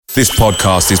This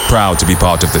podcast is proud to be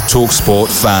part of the TalkSport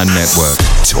Fan Network.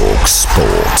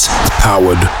 TalkSport.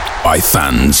 Powered by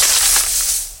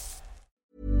fans.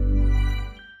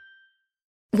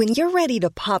 When you're ready to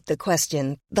pop the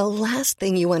question, the last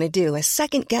thing you want to do is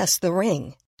second-guess the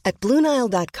ring. At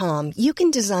BlueNile.com, you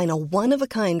can design a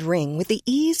one-of-a-kind ring with the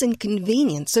ease and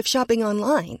convenience of shopping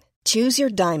online. Choose your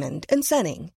diamond and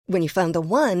setting. When you find the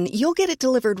one, you'll get it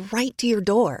delivered right to your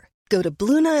door. Go to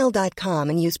BlueNile.com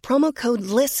and use promo code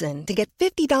LISTEN to get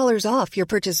 $50 off your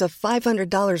purchase of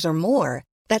 $500 or more.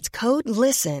 That's code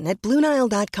LISTEN at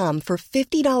BlueNile.com for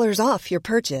 $50 off your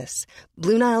purchase.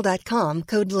 BlueNile.com,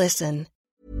 code LISTEN.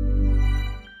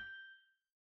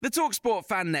 The TalkSport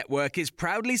Fan Network is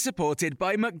proudly supported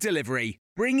by McDelivery,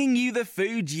 bringing you the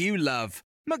food you love.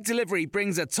 McDelivery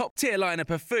brings a top-tier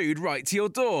lineup of food right to your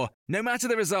door. No matter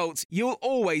the result, you'll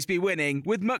always be winning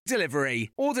with McDelivery.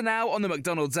 Order now on the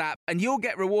McDonald's app and you'll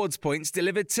get rewards points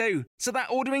delivered too. So that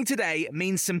ordering today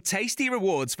means some tasty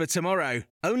rewards for tomorrow.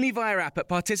 Only via app at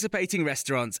participating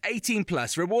restaurants. 18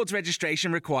 plus. Rewards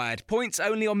registration required. Points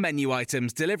only on menu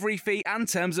items. Delivery fee and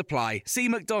terms apply. See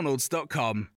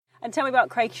mcdonalds.com. And tell me about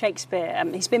Craig Shakespeare.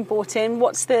 He's been brought in.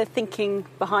 What's the thinking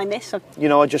behind this?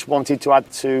 I just wanted to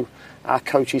add to our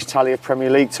coach's tally of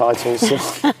Premier League titles.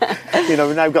 We've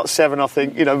now got 7, I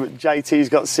think. JT's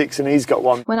got 6 and he's got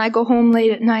 1. When I go home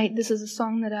late at night, this is a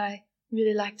song that I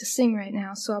really like to sing right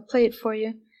now, so I'll play it for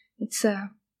you. It's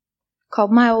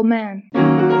called My Old Man.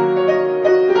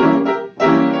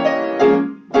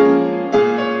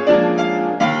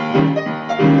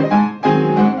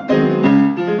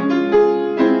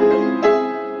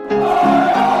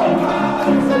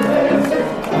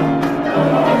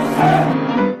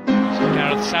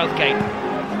 Southgate.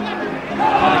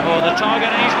 For the target,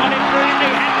 and he's got it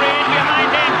brilliantly. Henry in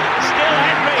behind him. Still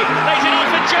Henry. Lays it on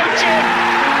for Joe Chip.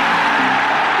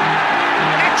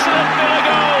 Excellent Villa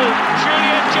goal.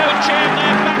 Julian Joe Chip,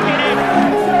 they're backing him.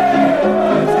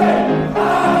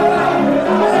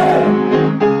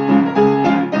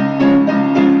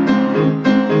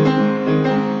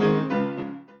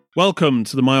 Welcome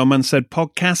to the My Old Man Said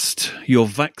podcast, your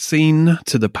vaccine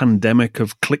to the pandemic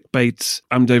of clickbait.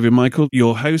 I'm David Michael,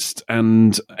 your host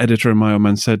and editor of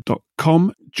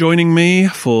myoldmansaid.com. Joining me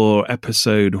for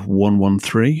episode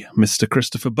 113, Mr.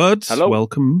 Christopher Budd. Hello.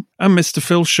 Welcome. And Mr.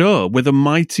 Phil Shaw with a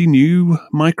mighty new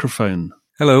microphone.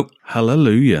 Hello.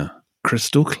 Hallelujah.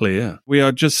 Crystal clear. We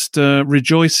are just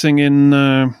rejoicing in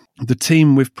the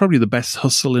team with probably the best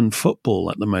hustle in football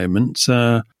at the moment.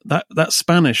 That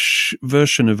Spanish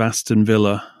version of Aston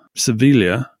Villa,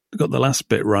 Sevilla, got the last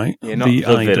bit right. Yeah, not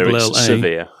Villa, it's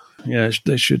Sevilla. Yeah,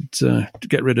 they should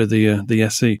get rid of the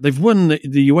SE. They've won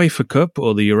the UEFA Cup,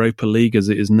 or the Europa League as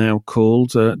it is now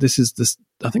called.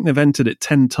 I think they've entered it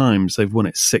 10 times. They've won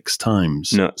it 6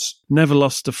 times. Nuts. Never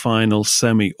lost a final,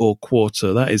 semi or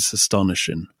quarter. That is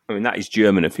astonishing. I mean, that is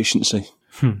German efficiency.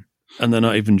 And they're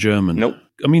not even German. Nope.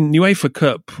 I mean, UEFA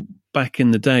Cup back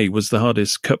in the day was the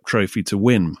hardest cup trophy to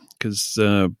win because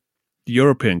the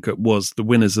European Cup was the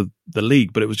winners of the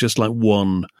league, but it was just like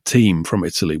one team from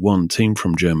Italy, one team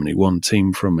from Germany, one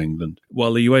team from England.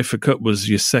 While the UEFA Cup was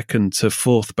your 2nd to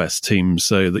 4th best team.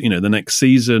 So that, the next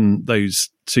season, those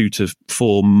 2 to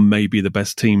 4 may be the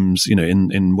best teams,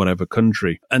 in whatever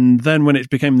country. And then when it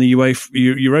became the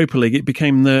Europa League, it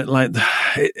became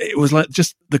it was like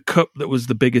just the cup that was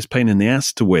the biggest pain in the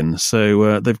ass to win.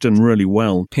 So they've done really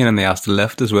well. Pain in the ass to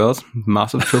lift as well. It's a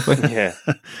massive trophy. Yeah.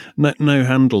 No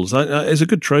handles. It's a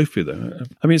good trophy though.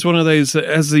 I mean, it's one of those,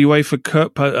 as the UEFA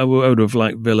Cup, I would have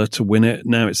liked Villa to win it.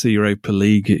 Now it's the Europa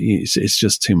League. It's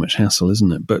just too much hassle,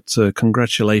 isn't it? But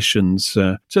congratulations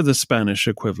to the Spanish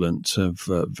equivalent of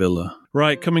Villa.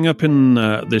 Right, coming up in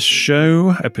this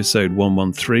show, episode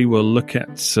 113, we'll look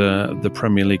at the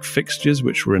Premier League fixtures,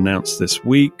 which were announced this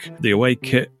week. The away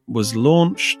kit was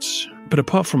launched. But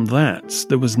apart from that,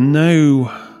 there was no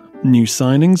new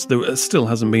signings. There still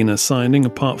hasn't been a signing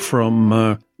apart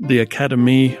from the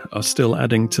Academy are still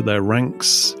adding to their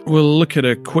ranks. We'll look at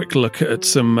a quick look at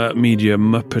some media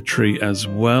muppetry as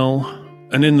well.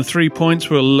 And in the 3 points,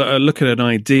 we'll look at an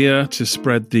idea to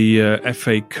spread the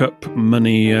FA Cup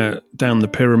money down the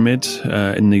pyramid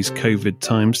in these COVID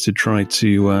times to try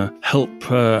to help,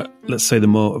 let's say, the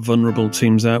more vulnerable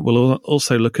teams out. We'll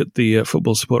also look at the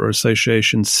Football Supporter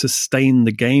Association's Sustain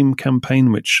the Game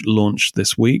campaign, which launched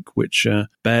this week, which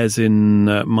bears in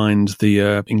mind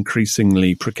the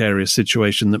increasingly precarious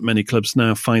situation that many clubs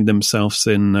now find themselves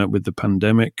in with the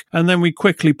pandemic. And then we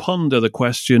quickly ponder the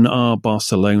question, are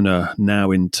Barcelona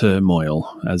now in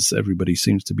turmoil, as everybody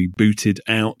seems to be booted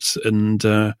out and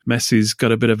Messi's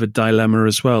got a bit of a dilemma dilemma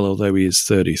as well, although he is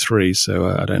 33, so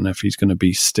I don't know if he's going to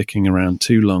be sticking around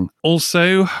too long.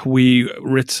 Also, we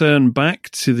return back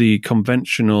to the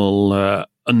conventional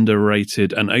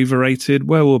underrated and overrated,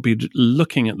 where we'll be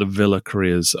looking at the Villa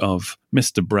careers of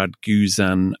Mr. Brad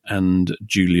Guzan and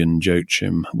Julian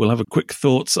Joachim. We'll have a quick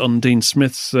thoughts on Dean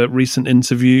Smith's recent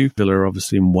interview. Villa are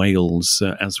obviously in Wales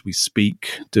as we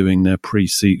speak, doing their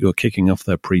pre-season or kicking off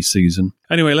their pre-season.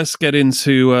 Anyway, let's get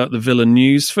into the Villa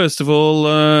news. First of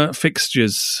all,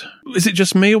 fixtures. Is it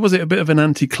just me, or was it a bit of an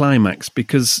anticlimax?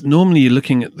 Because normally you're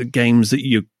looking at the games that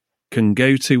you can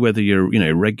go to, whether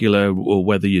you're regular or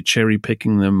whether you're cherry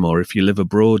picking them, or if you live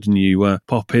abroad and you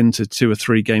pop into 2 or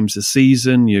 3 games a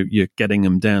season, you're getting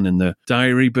them down in the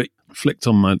diary. But flicked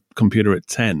on my computer at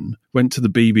 10, went to the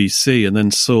BBC and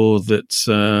then saw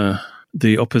that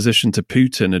the opposition to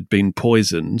Putin had been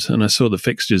poisoned, and I saw the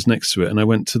fixtures next to it, and I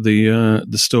went to the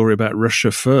story about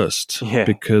Russia first,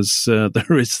 because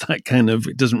there is that kind of,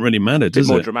 it doesn't really matter, does it?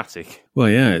 A bit more dramatic. Well,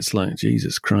 yeah, it's like,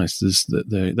 Jesus Christ,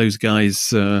 those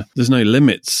guys, there's no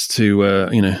limits to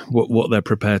what they're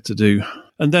prepared to do.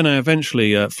 And then I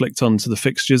eventually flicked onto the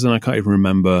fixtures, and I can't even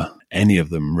remember any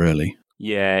of them really.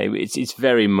 Yeah, it's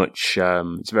very much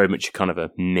kind of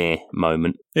a meh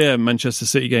moment. Yeah, Manchester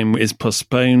City game is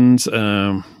postponed.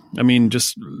 I mean,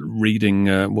 just reading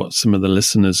what some of the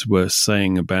listeners were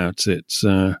saying about it,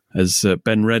 as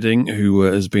Ben Redding, who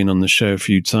has been on the show a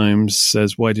few times,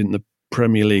 says, why didn't the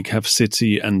Premier League have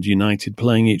City and United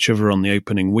playing each other on the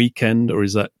opening weekend, or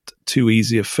is that too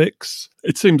easy a fix?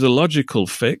 It seems a logical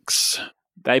fix.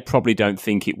 They probably don't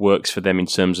think it works for them in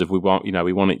terms of we want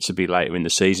it to be later in the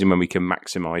season when we can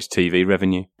maximise TV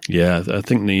revenue. Yeah, I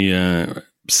think the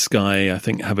Sky,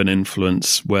 have an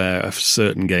influence where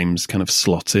certain games kind of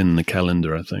slot in the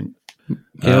calendar, I think.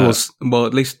 Yeah, well,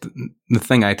 at least the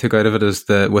thing I took out of it is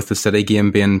that with the City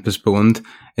game being postponed,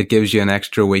 it gives you an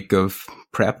extra week of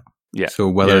prep. Yeah. So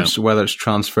whether it's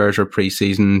transfers or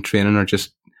pre-season training or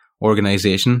just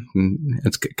organisation,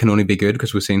 it can only be good,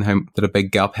 because we've seen how that a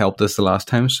big gap helped us the last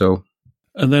time. So,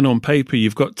 and then on paper,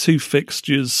 you've got 2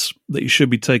 fixtures that you should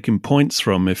be taking points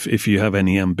from if you have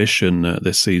any ambition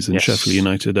this season. Yes. Sheffield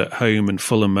United at home and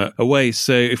Fulham away.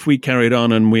 So if we carried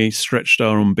on and we stretched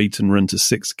our unbeaten run to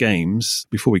 6 games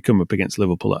before we come up against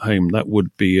Liverpool at home, that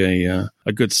would be a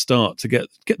good start to get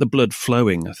the blood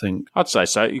flowing, I think. I'd say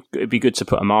so. It'd be good to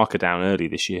put a marker down early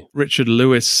this year. Richard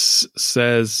Lewis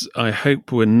says, I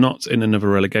hope we're not in another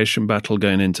relegation battle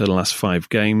going into the last 5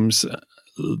 games.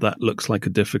 That looks like a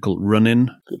difficult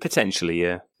run-in. Potentially,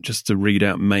 yeah. Just to read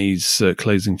out May's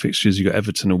closing fixtures, you got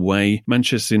Everton away,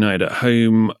 Manchester United at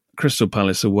home, Crystal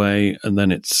Palace away, and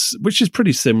then which is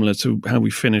pretty similar to how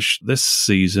we finished this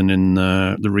season in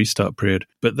the restart period.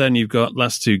 But then you've got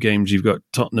last 2 games, you've got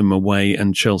Tottenham away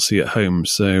and Chelsea at home,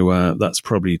 so that's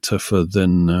probably tougher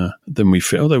than we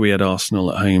feel. Although we had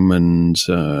Arsenal at home and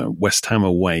West Ham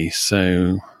away,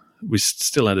 so we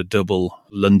still had a double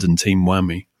London team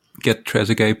whammy. Get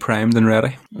Trezeguet primed and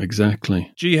ready.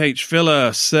 Exactly. GH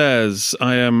Villa says,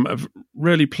 I am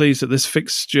really pleased that this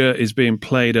fixture is being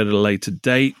played at a later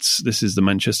date. This is the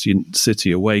Manchester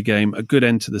City away game. A good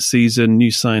end to the season,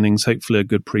 new signings, hopefully a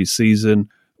good pre-season.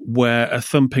 Where a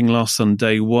thumping loss on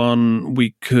day one,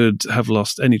 we could have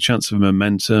lost any chance of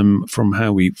momentum from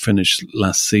how we finished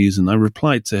last season. I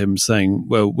replied to him saying,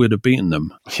 well, we'd have beaten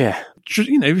them. Yeah. If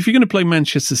you're going to play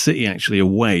Manchester City actually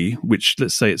away, which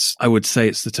I would say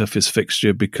it's the toughest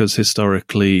fixture, because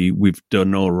historically we've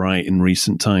done all right in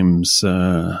recent times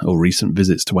or recent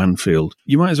visits to Anfield.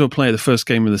 You might as well play the first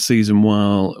game of the season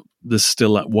while there's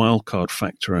still that wildcard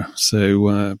factor.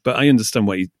 So, but I understand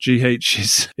what GH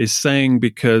is saying,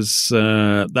 because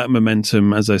that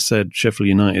momentum, as I said, Sheffield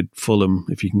United, Fulham,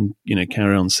 if you can,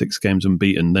 carry on 6 games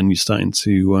unbeaten, then you're starting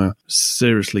to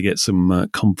seriously get some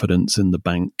confidence in the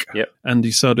bank. Yep.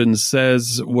 Andy Sodden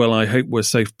says, well, I hope we're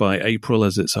safe by April,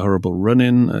 as it's a horrible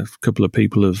run-in. A couple of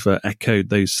people have echoed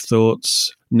those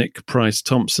thoughts. Nick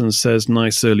Price-Thompson says,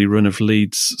 nice early run of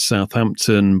Leeds,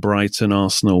 Southampton, Brighton,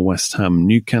 Arsenal, West Ham,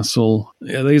 Newcastle.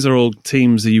 Yeah, these are all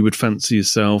teams that you would fancy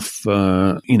yourself.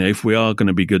 If we are going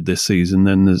to be good this season,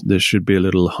 then there should be a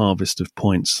little harvest of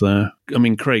points there. I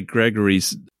mean, Craig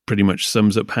Gregory's pretty much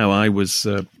sums up how I was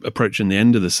approaching the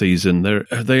end of the season.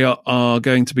 They are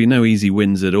going to be no easy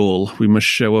wins at all. We must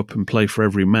show up and play for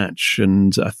every match,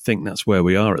 and I think that's where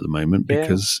we are at the moment.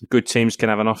 Because good teams can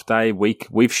have an off day.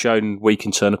 We've shown we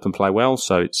can turn up and play well,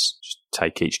 so it's just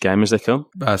take each game as they come.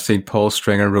 I see Paul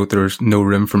Stringer wrote there's no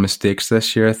room for mistakes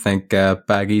this year. I think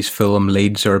Baggies, Fulham,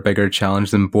 Leeds are a bigger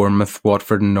challenge than Bournemouth,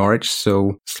 Watford and Norwich.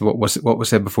 So what was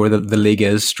said before, that the league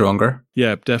is stronger?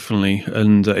 Yeah, definitely.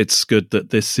 And it's good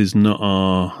that this is not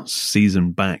our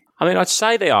season back. I mean, I'd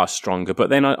say they are stronger,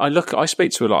 but then I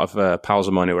speak to a lot of pals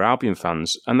of mine who are Albion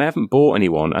fans, and they haven't bought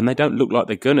anyone, and they don't look like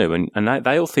they're gonna, and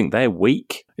they all think they're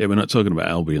weak. Yeah, we're not talking about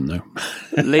Albion though.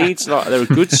 Leeds, they're a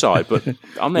good side, but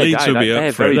on their Leeds day, will be they're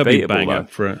up for it. very They'll be beatable. bang Though. up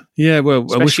for it. Yeah, well,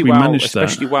 I wish we managed that.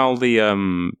 Especially while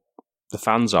the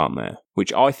fans aren't there,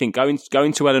 which I think going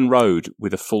to Ellen Road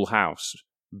with a full house,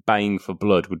 baying for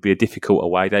blood, would be a difficult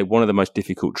away day, one of the most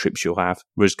difficult trips you'll have.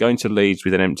 Whereas going to Leeds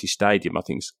with an empty stadium, I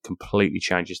think completely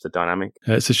changes the dynamic.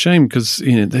 It's a shame because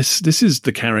this is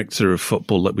the character of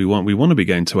football that we want. We want to be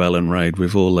going to Ellen Road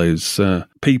with all those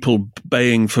people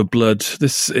baying for blood.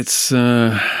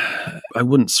 I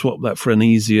wouldn't swap that for an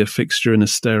easier fixture in a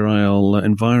sterile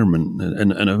environment,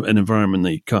 and an environment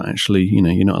that you can't actually,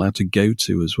 you're not allowed to go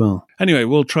to as well. Anyway,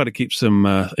 we'll try to keep some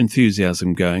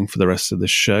enthusiasm going for the rest of the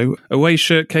show. Away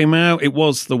shirt came out. It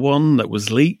was the one that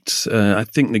was leaked. I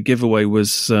think the giveaway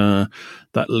was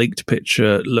that leaked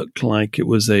picture looked like it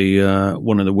was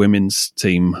one of the women's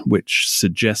team, which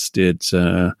suggested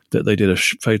that they did a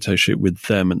photo shoot with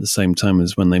them at the same time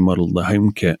as when they modelled the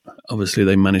home kit. Obviously,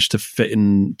 they managed to fit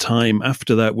in time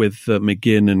after that with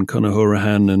McGinn and Conor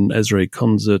Hourihane and Ezra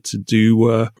Konza to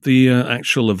do the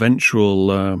actual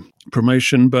eventual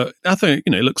promotion. But I think,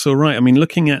 it looks all right. I mean,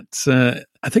 looking at,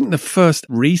 I think the first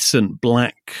recent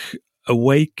black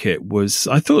away kit was,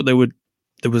 I thought there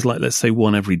was like, let's say,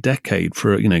 one every decade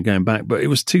for, going back. But it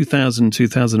was 2000,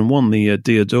 2001, the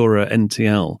Diodora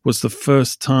NTL was the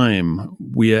first time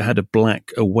we had a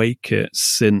black away kit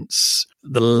since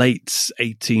the late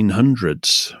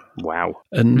 1800s. Wow.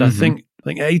 And I think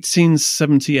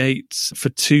 1878, for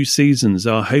 2 seasons,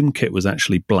 our home kit was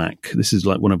actually black. This is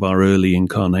like one of our early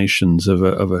incarnations of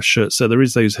a shirt. So there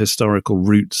is those historical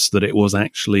roots that it was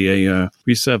actually we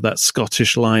used to have that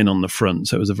Scottish line on the front.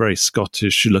 So it was a very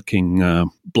Scottish looking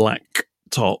black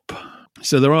top.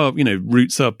 So there are,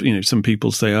 roots up. Some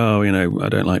people say, "Oh, I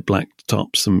don't like black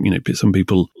tops." Some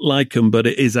people like them, but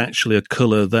it is actually a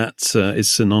colour that is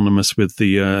synonymous with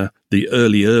the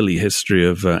early history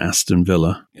of Aston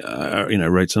Villa.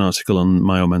 Wrote an article on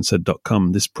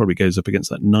myoldmansaid.com. This probably goes up against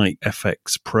that Nike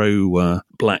FX Pro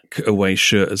black away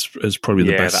shirt as probably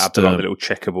the best. Yeah, that had like the little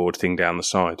checkerboard thing down the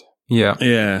side. Yeah,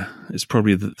 it's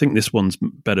probably. I think this one's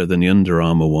better than the Under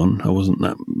Armour one. I wasn't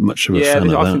that much of a fan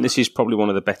of that. I think this is probably one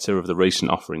of the better of the recent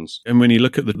offerings. And when you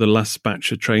look at the last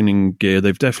batch of training gear,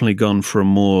 they've definitely gone for a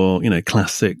more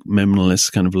classic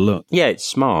minimalist kind of look. Yeah, it's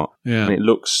smart. Yeah, and it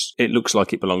looks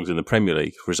like it belongs in the Premier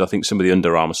League. Whereas I think some of the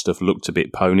Under Armour stuff looked a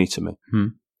bit pony to me.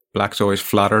 Black's always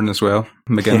flattering as well.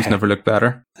 McGinn's never looked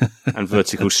better. And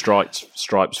vertical stripes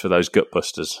for those gut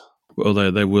busters.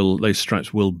 Although those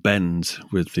stripes will bend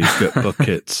with the gut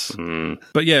buckets.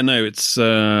 But yeah, no, it's.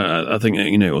 I think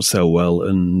it will sell well,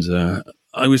 and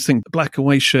I always think black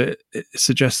away shirt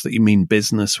suggests that you mean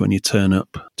business when you turn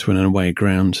up to an away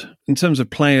ground. In terms of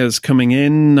players coming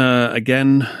in,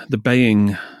 again, the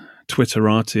baying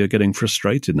Twitterati are getting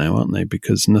frustrated now, aren't they?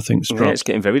 Because nothing's dropped. Yeah, it's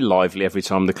getting very lively every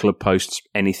time the club posts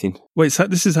anything. Wait,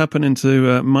 this is happening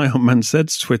to My Old Man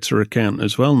Said's Twitter account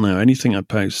as well now. Anything I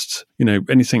post,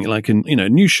 anything like,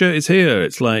 new shirt is here.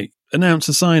 It's like, announce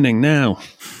a signing now.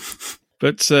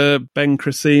 But Ben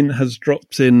Cressine has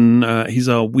dropped in. He's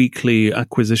our weekly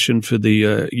acquisition for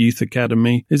the Youth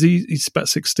Academy. He's about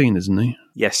 16, isn't he?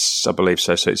 Yes, I believe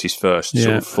so. So it's his first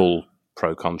sort of full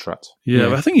pro contract.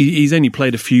 Yeah, I think he's only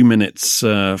played a few minutes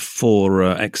for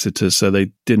Exeter, so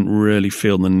they didn't really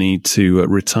feel the need to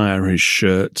retire his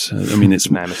shirt. I mean,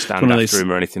 it's never stand after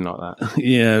him or anything like that.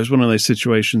 Yeah, it was one of those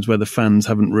situations where the fans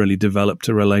haven't really developed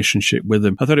a relationship with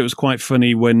him. I thought it was quite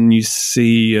funny when you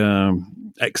see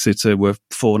Exeter were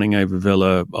fawning over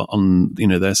Villa on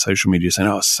their social media, saying,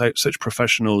 "Oh, such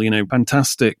professional,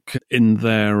 fantastic in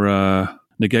their."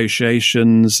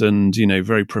 Negotiations and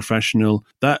very professional.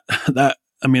 That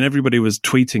I mean, everybody was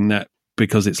tweeting that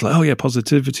because it's like, oh yeah,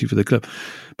 positivity for the club.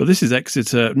 But this is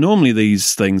Exeter. Normally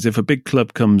these things, if a big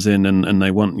club comes in and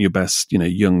they want your best,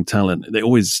 young talent, it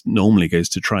always normally goes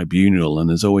to tribunal and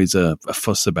there's always a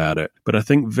fuss about it. But I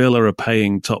think Villa are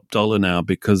paying top dollar now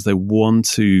because they want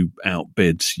to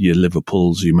outbid your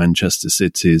Liverpools, your Manchester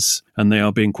Cities, and they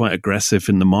are being quite aggressive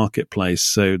in the marketplace.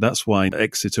 So that's why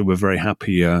Exeter were very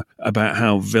happy about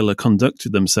how Villa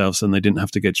conducted themselves and they didn't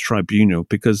have to go to tribunal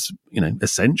because,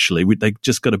 essentially they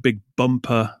just got a big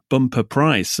bumper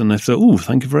price. And I thought, oh,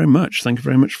 thank you very much. Thank you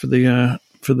very much for the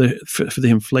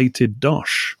inflated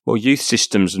dosh. Well, youth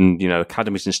systems and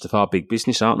academies and stuff are big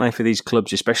business, aren't they, for these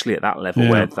clubs, especially at that level,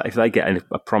 where if they get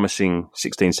a promising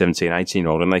 16, 17,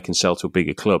 18-year-old and they can sell to a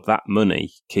bigger club, that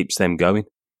money keeps them going.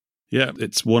 Yeah,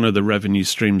 it's one of the revenue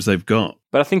streams they've got.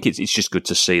 But I think it's just good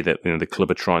to see that the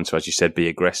club are trying to, as you said, be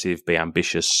aggressive, be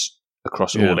ambitious,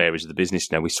 across all areas of the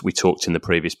business. Now, we talked in the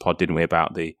previous pod, didn't we,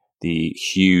 about the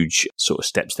huge sort of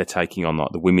steps they're taking on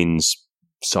like the women's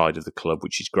side of the club,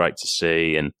 which is great to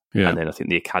see. And then I think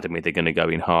the academy, they're going to go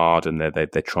in hard, and they're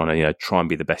trying to try and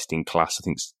be the best in class. I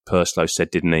think Purslow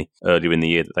said, didn't he, earlier in the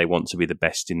year, that they want to be the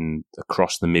best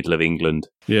across the middle of England.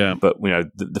 Yeah. But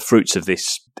the fruits of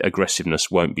this aggressiveness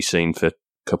won't be seen for a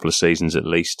couple of seasons at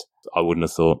least, I wouldn't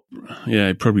have thought.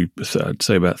 Yeah, probably I'd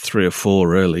say about 3 or 4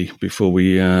 really before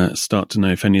we start to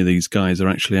know if any of these guys are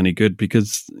actually any good,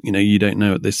 because you don't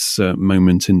know at this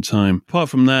moment in time. Apart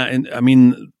from that, I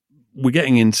mean, we're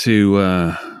getting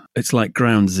into it's like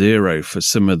ground zero for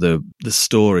some of the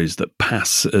stories that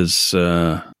pass as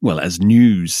as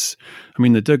news. I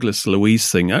mean, the Douglas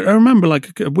Luiz thing, I remember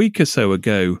like a week or so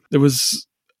ago there was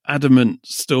adamant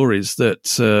stories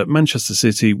that Manchester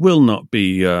City will not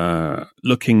be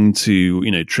looking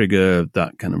to trigger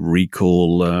that kind of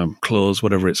recall clause,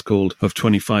 whatever it's called, of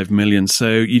 25 million. So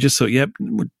you just thought, yep,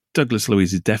 Douglas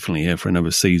Luiz is definitely here for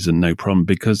another season, no problem,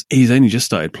 because he's only just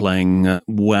started playing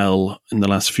well in the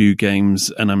last few games,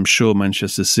 and I'm sure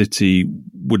Manchester City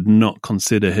would not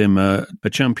consider him a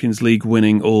Champions League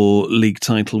winning or league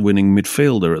title winning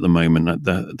midfielder at the moment.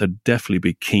 They'd definitely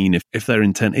be keen, if their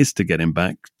intent is to get him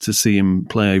back, to see him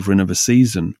play over another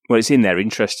season. Well, it's in their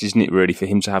interest, isn't it, really, for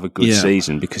him to have a good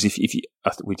season, because if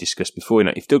we discussed before,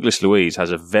 if Douglas Luiz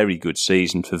has a very good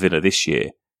season for Villa this year,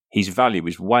 his value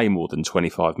is way more than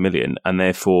 25 million, and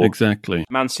therefore exactly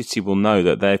Man City will know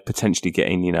that they're potentially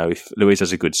getting, if Luiz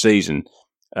has a good season,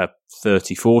 a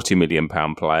 30, 40 million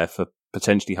pound player for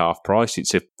potentially half price.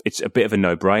 It's a bit of a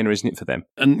no-brainer, isn't it, for them?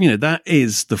 And, that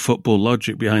is the football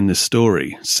logic behind this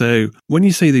story. So when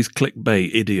you see these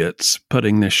clickbait idiots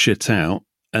putting this shit out,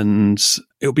 and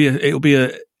it'll be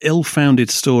a ill-founded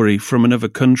story from another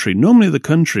country, normally the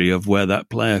country of where that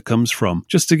player comes from,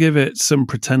 just to give it some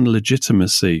pretend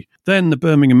legitimacy. Then the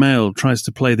Birmingham Mail tries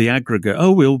to play the aggregate.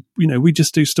 Oh, we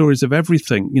just do stories of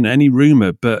everything, any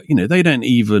rumour, but, they don't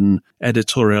even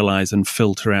editorialise and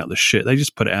filter out the shit. They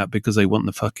just put it out because they want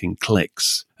the fucking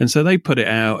clicks. And so they put it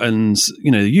out, and,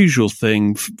 the usual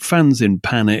thing, fans in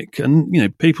panic,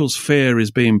 and, people's fear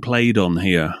is being played on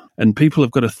here. And people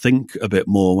have got to think a bit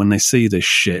more when they see this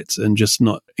shit and just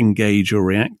not engage or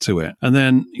react to it. And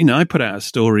then, I put out a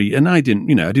story, and I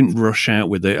didn't rush out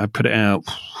with it. I put it out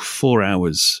 4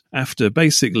 hours after,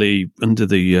 basically under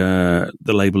the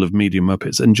label of Media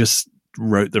Muppets, and just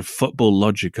wrote the football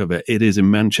logic of it. It is in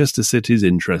Manchester City's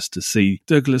interest to see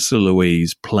Douglas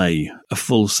Luiz play a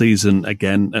full season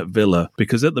again at Villa,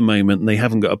 because at the moment they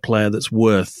haven't got a player that's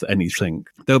worth anything.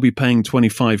 They'll be paying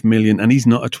 25 million, and he's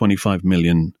not a 25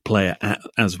 million player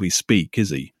as we speak,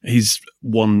 is he? He's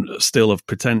one still of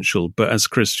potential, but as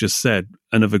Chris just said,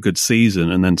 another good season,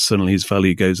 and then suddenly his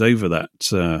value goes over that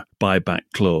buyback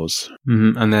clause.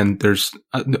 Mm-hmm. And then there's,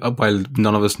 while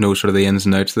none of us know sort of the ins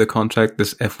and outs of the contract,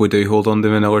 if we do hold on to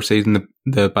him another season,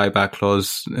 the buyback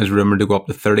clause is rumoured to go up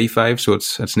to 35, so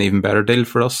it's an even better deal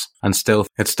for us. And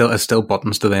it's still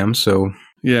buttons to them, so...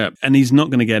 Yeah, and he's not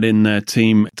going to get in their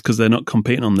team because they're not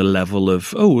competing on the level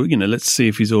of, let's see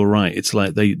if he's all right. It's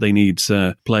like they need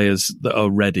players that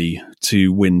are ready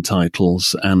to win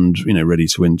titles and, ready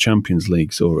to win Champions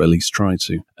Leagues, or at least try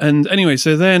to. And anyway,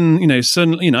 so then,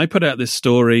 suddenly, I put out this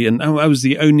story, and I was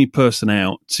the only person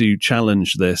out to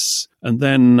challenge this. And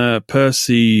then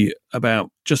Percy,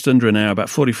 about just under an hour, about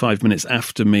 45 minutes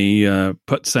after me,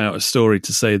 puts out a story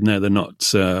to say, no, they're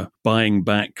not buying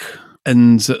back.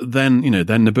 And then,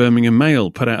 then the Birmingham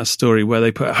Mail put out a story where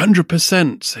they put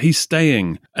 100% he's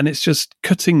staying. And it's just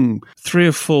cutting 3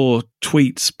 or 4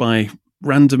 tweets by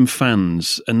random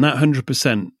fans. And that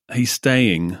 100% he's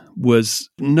staying was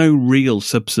no real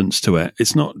substance to it.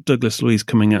 It's not Douglas Luiz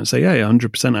coming out and say, hey,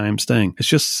 100% I am staying. It's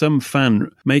just some fan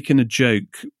making a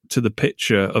joke to the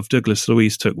picture of Douglas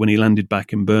Luiz took when he landed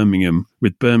back in Birmingham,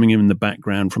 with Birmingham in the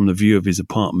background from the view of his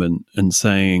apartment, and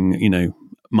saying,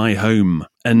 my home.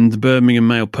 And the Birmingham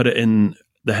Mail put it in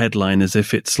the headline as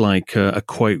if it's like a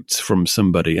quote from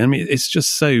somebody. I mean, it's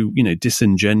just so,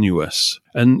 disingenuous.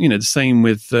 And, the same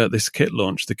with this kit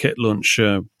launch. The kit launch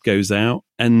goes out,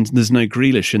 and there's no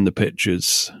Grealish in the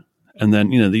pictures. And then,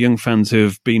 the young fans who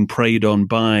have been preyed on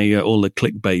by all the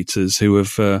clickbaiters who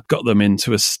have got them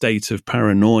into a state of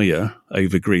paranoia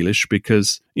over Grealish,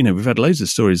 because, we've had loads of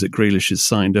stories that Grealish has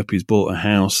signed up, he's bought a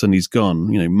house and he's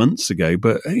gone, months ago.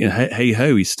 But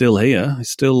hey-ho, he's still here. He's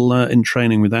still in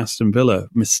training with Aston Villa,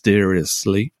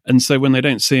 mysteriously. And so when they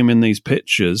don't see him in these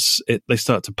pictures, they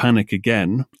start to panic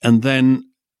again. And then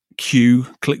cue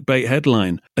clickbait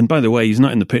headline. And by the way, he's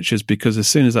not in the pictures because as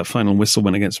soon as that final whistle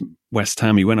went against West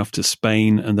Ham, he went off to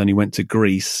Spain, and then he went to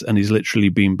Greece, and he's literally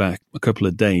been back a couple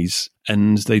of days.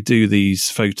 and they do these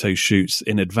photo shoots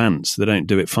in advance. They don't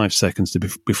do it 5 seconds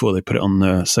before they put it on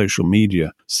their social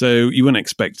media. So you wouldn't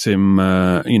expect him,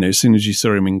 as soon as you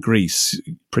saw him in Greece,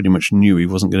 you pretty much knew he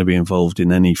wasn't going to be involved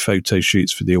in any photo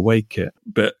shoots for the away kit.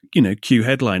 But, Q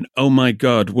headline, "Oh my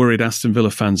God, worried Aston Villa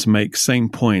fans make same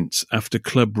point after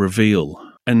club reveal."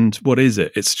 And what is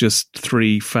it? It's just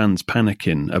 3 fans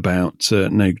panicking about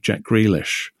no Jack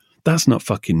Grealish. That's not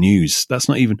fucking news. That's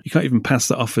not even, you can't even pass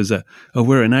that off as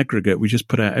we're an aggregate. We just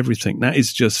put out everything. That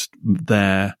is just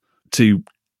there to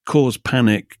cause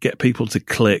panic, get people to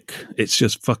click. It's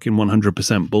just fucking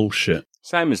 100% bullshit.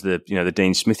 Same as the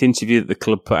Dean Smith interview that the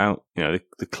club put out.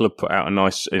 The club put out a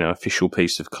nice, official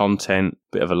piece of content,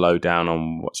 bit of a lowdown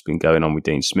on what's been going on with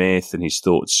Dean Smith and his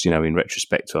thoughts, in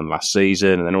retrospect on last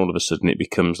season. And then all of a sudden it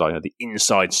becomes like the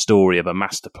inside story of a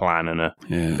master plan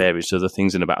and various other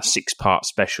things, and about a 6-part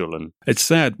special. And it's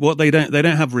sad. What they don't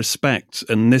have respect,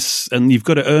 and you've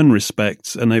got to earn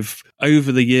respect. And they've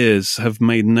over the years have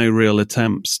made no real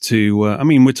attempts to.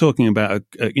 We're talking about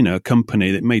a company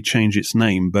that may change its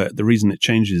name, but the reason it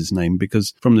changes its name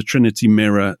because from the Trinity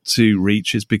Mirror to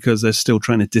Reach is because they're still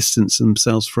trying to distance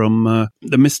themselves from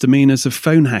the misdemeanors of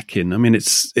phone hacking.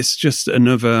 It's just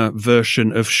another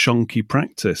version of shonky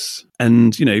practice.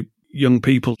 And, young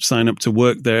people sign up to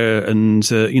work there and,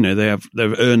 they're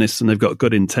earnest and they've got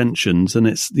good intentions. And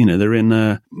it's, they're in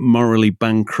a morally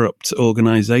bankrupt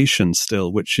organization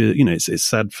still, which, it's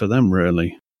sad for them,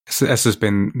 really. This has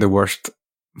been the worst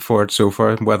for it so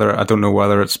far. I don't know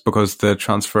whether it's because the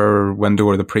transfer window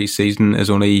or the pre-season is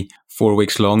only 4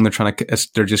 weeks long.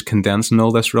 They're just condensing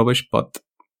all this rubbish, but...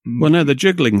 Well, no, the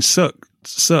juggling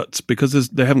sucks because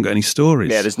they haven't got any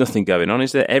stories. Yeah, there's nothing going on,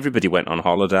 is there? Everybody went on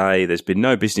holiday. There's been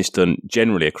no business done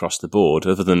generally across the board,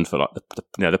 other than for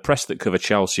the press that cover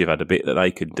Chelsea have had a bit that they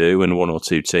could do, and 1 or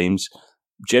 2 teams.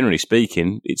 Generally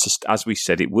speaking, it's just, as we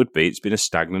said it would be, it's been a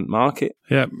stagnant market.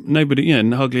 Yeah,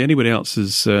 hardly anybody else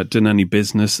has done any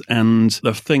business. And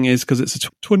the thing is, because it's a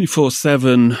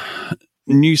 24/7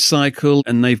 news cycle,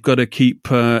 and they've got to keep,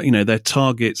 their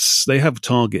targets. They have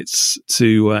targets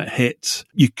to hit.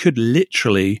 You could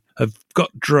literally have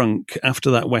got drunk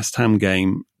after that West Ham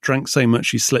game, drank so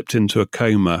much you slipped into a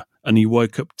coma, and you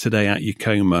woke up today out your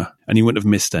coma, and you wouldn't have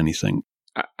missed anything.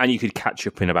 And you could catch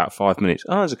up in about 5 minutes.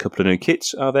 Oh, there's a couple of new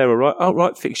kits. Oh, they're all right. Oh,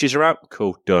 right, fixtures are out.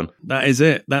 Cool, done. That is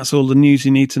it. That's all the news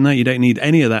you need to know. You don't need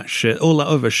any of that shit. All that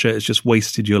other shit has just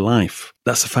wasted your life.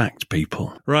 That's a fact,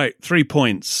 people. Right, 3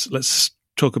 points. Let's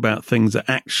talk about things that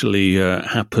actually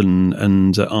happen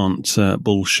and aren't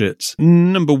bullshit.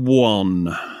 Number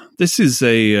 1. This is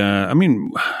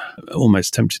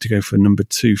almost tempted to go for number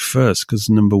 2 first because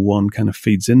number 1 kind of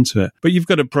feeds into it. But you've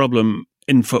got a problem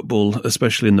in football,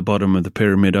 especially in the bottom of the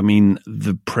pyramid.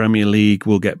 The Premier League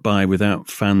will get by without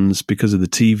fans because of the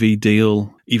TV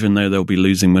deal, even though they'll be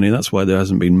losing money. That's why there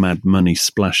hasn't been mad money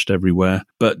splashed everywhere.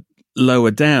 But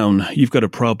lower down, you've got a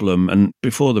problem. And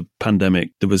before the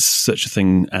pandemic, there was such a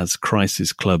thing as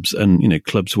crisis clubs, and,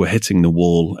 clubs were hitting the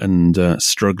wall and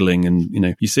struggling. And,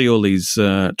 you see all these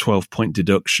 12-point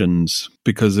deductions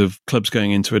because of clubs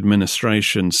going into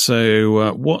administration.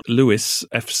 So what Lewis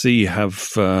FC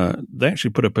have, they actually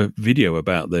put up a video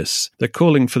about this. They're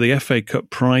calling for the FA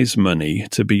Cup prize money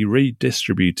to be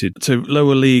redistributed to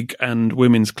lower league and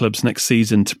women's clubs next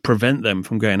season to prevent them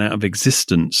from going out of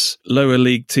existence. Lower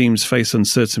league teams face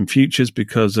uncertain futures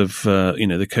because of,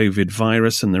 the COVID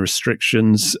virus and the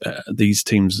restrictions. These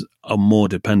teams are more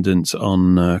dependent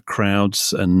on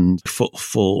crowds and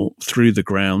footfall through the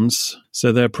grounds.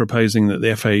 So they're proposing that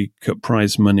the FA Cup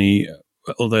prize money,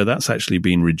 although that's actually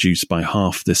been reduced by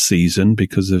half this season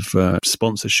because of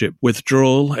sponsorship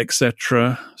withdrawal,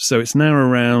 etc. So it's now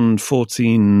around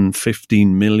 14-15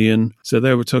 million. So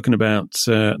they were talking about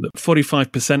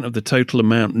 45% of the total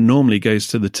amount normally goes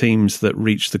to the teams that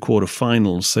reach the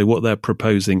quarterfinals. So what they're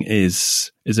proposing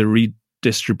is a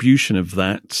redistribution of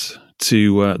that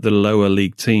to the lower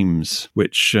league teams,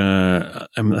 which I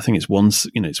think it's one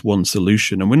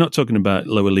solution. And we're not talking about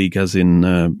lower league as in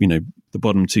the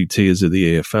bottom 2 tiers of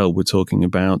the EFL. We're talking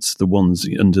about the ones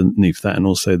underneath that, and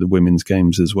also the women's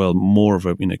games as well. More of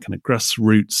a kind of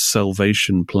grassroots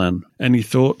salvation plan. Any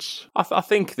thoughts? I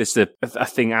think there's a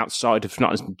thing outside of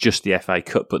not just the FA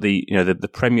Cup, but the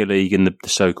Premier League and the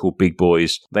so-called big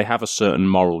boys. They have a certain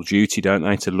moral duty, don't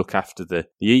they, to look after the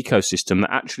ecosystem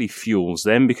that actually fuels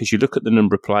them. Because you look at the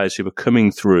number of players who are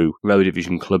coming through lower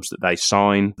division clubs that they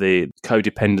sign, the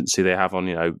codependency they have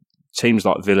on teams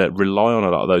like Villa rely on a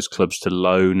lot of those clubs to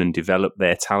loan and develop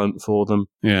their talent for them.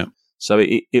 Yeah. So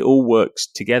it all works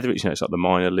together. It's like the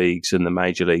minor leagues and the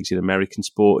major leagues in American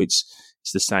sport.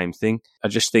 it's the same thing. I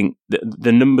just think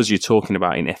the numbers you're talking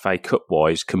about in FA Cup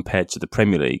wise compared to the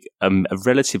Premier League are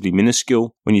relatively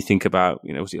minuscule. When you think about,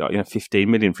 was it like 15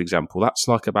 million, for example? That's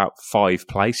like about 5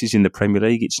 places in the Premier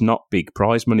League. It's not big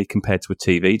prize money compared to a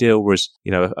TV deal. Whereas,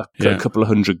 a couple of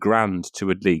 $100,000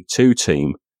 to a League Two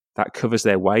team, that covers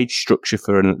their wage structure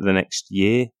for the next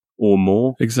year or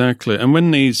more. Exactly. And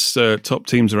when these top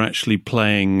teams are actually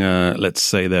playing, let's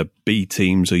say their B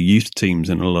teams or youth teams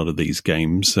in a lot of these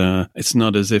games, it's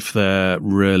not as if they're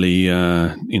really,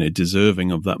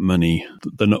 deserving of that money.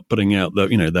 They're not putting out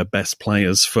their best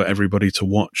players for everybody to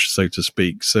watch, so to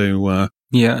speak. So,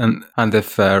 and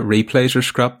if replays are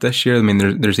scrapped this year, I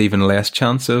mean, there's even less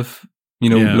chance of,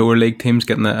 lower league teams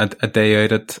getting a day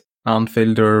out at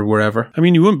Anfield or wherever. I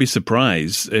mean, you wouldn't be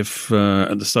surprised if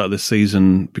at the start of the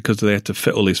season, because they had to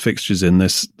fit all these fixtures in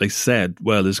this, they said,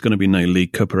 well, there's going to be no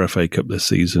League Cup or FA Cup this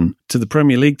season. To the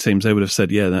Premier League teams, they would have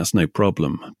said, yeah, that's no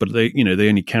problem. But they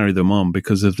only carry them on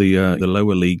because of the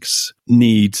lower leagues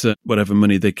need whatever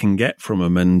money they can get from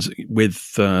them. And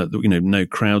with, no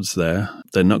crowds there,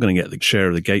 they're not going to get the share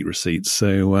of the gate receipts.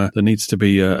 So there needs to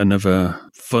be another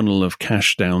funnel of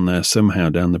cash down there somehow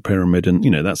down the pyramid. And,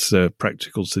 that's a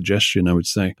practical suggestion, I would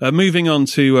say. Moving on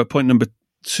to point number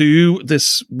 2,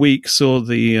 this week saw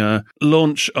the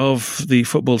launch of the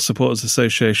Football Supporters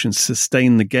Association's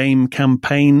Sustain the Game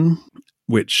campaign,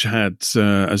 which had,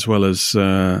 as well as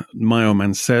My Old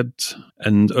Man Said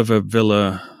and other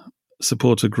Villa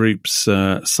supporter groups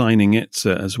signing it,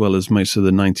 as well as most of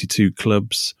the 92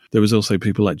 clubs. There was also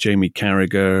people like Jamie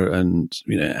Carragher and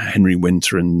Henry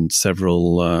Winter and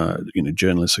several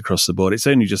journalists across the board. It's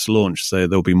only just launched, so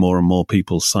there'll be more and more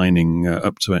people signing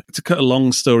up to it. To cut a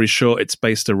long story short, it's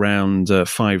based around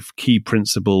 5 key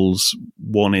principles.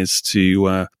 One is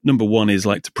number one is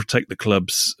like to protect the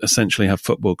clubs, essentially have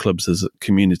football clubs as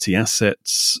community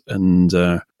assets and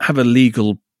have a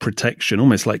legal protection,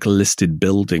 almost like a listed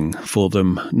building for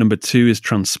them. Number 2 is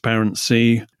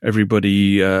transparency.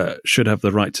 Everybody should have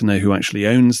the right to know who actually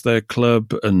owns their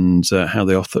club and how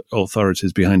the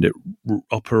authorities behind it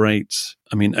operate.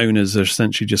 I mean, owners are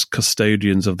essentially just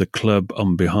custodians of the club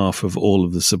on behalf of all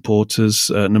of the supporters.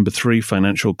 Number 3,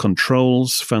 financial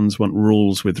controls. Fans want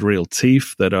rules with real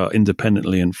teeth that are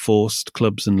independently enforced.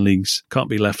 Clubs and leagues can't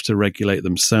be left to regulate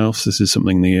themselves. This is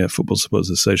something the Football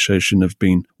Supporters Association have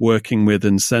been working with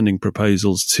and sending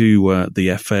proposals to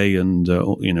the FA and,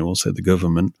 also the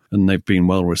government, and they've been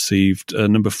well received.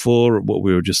 Number 4, what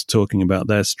we were just talking about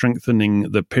there,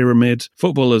 strengthening the pyramid.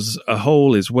 Football as a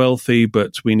whole is wealthy,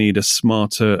 but we need a smarter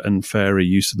and fairer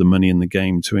use of the money in the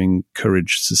game to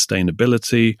encourage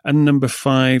sustainability. And number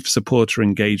 5, supporter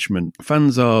engagement.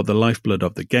 Fans are the lifeblood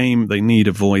of the game. They need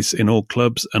a voice in all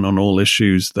clubs and on all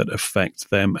issues that affect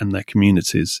them and their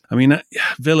communities. I mean,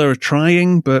 Villa are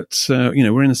trying, but,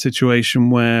 we're in a situation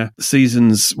where the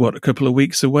season's, a couple of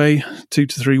weeks away, 2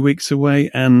 to 3 weeks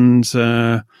away, and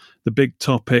the big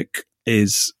topic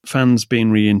is fans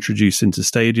being reintroduced into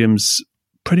stadiums.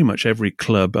 Pretty much every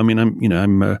club. I mean,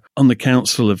 I'm on the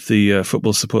council of the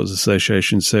Football Supporters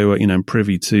Association, so I'm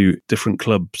privy to different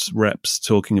clubs' reps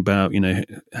talking about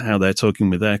how they're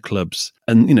talking with their clubs,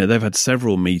 and they've had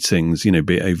several meetings,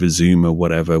 be it over Zoom or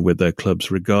whatever, with their clubs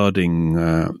regarding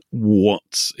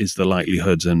what is the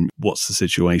likelihood and what's the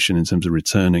situation in terms of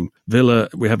returning. Villa,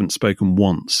 we haven't spoken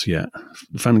once yet.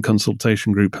 The fan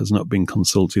consultation group has not been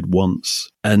consulted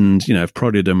once, and I've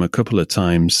prodded them a couple of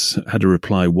times, had a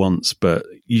reply once, but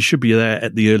you should be there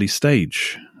at the early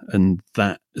stage. And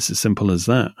that is as simple as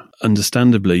that.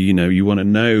 Understandably, you want to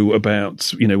know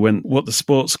about, what the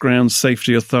sports grounds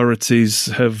safety authorities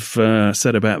have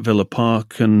said about Villa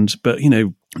Park. But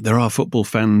there are football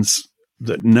fans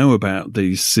that know about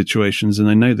these situations and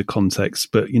they know the context,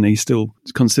 but you're still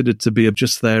considered to be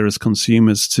just there as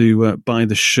consumers to buy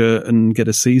the shirt and get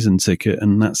a season ticket,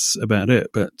 and that's about it.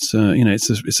 But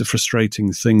it's a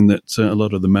frustrating thing that a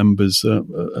lot of the members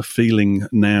are feeling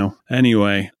now.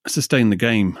 Anyway, sustain the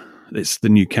game. It's the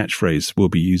new catchphrase we'll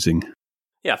be using.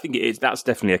 Yeah, I think it is. That's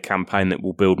definitely a campaign that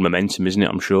will build momentum, isn't it?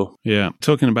 I'm sure. Yeah.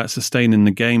 Talking about sustaining the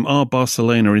game, are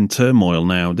Barcelona in turmoil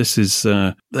now? This is,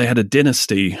 they had a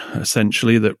dynasty,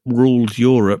 essentially, that ruled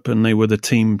Europe, and they were the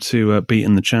team to beat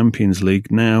in the Champions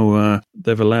League. Now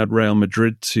they've allowed Real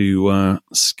Madrid to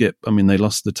skip. I mean, they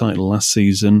lost the title last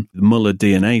season. The Muller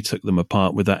DNA took them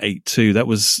apart with that 8-2. That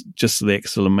was just the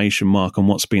exclamation mark on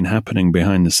what's been happening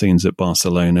behind the scenes at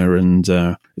Barcelona, and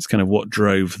it's kind of what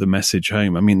drove the message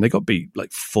home. I mean, they got beat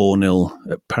like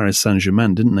 4-0 at Paris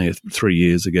Saint-Germain, didn't they, 3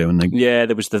 years ago? And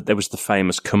there was the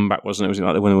famous comeback, wasn't it? Was it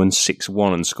like they won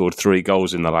 6-1 and scored 3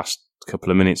 goals in the last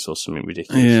couple of minutes or something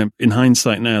ridiculous. Yeah, in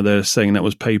hindsight now, they're saying that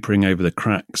was papering over the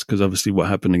cracks because obviously what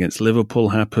happened against Liverpool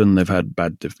happened. They've had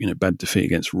bad defeat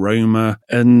against Roma,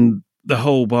 and the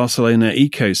whole Barcelona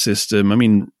ecosystem. I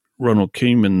mean, Ronald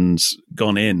Koeman's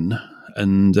gone in,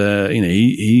 and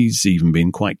he's even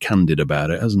been quite candid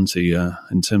about it, hasn't he?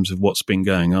 In terms of what's been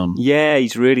going on. Yeah,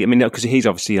 he's really. I mean, because he's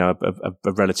obviously a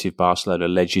relative Barcelona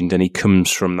legend, and he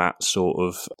comes from that sort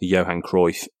of the Johan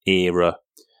Cruyff era.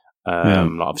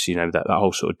 Obviously, that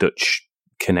whole sort of Dutch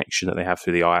connection that they have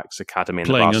through the Ajax academy and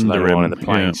playing the Barcelona one and the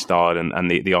playing yeah. style and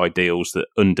the ideals that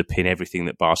underpin everything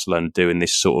that Barcelona do in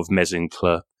this sort of maison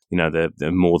club.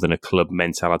 The more than a club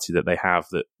mentality that they have,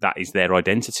 that is their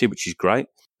identity, which is great.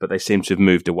 But they seem to have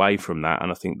moved away from that.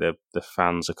 And I think the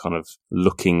fans are kind of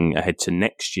looking ahead to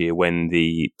next year when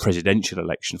the presidential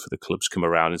election for the clubs come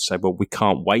around and say, well, we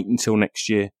can't wait until next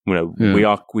year.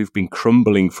 We've been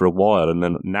crumbling for a while, and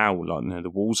then now the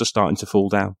walls are starting to fall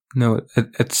down. No,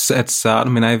 it's sad. I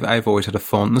mean, I've always had a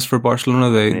fondness for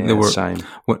Barcelona. They were same.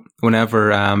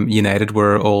 Whenever United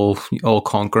were all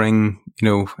conquering,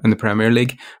 in the Premier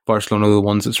League, Barcelona were the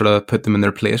ones that sort of put them in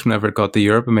their place whenever it got to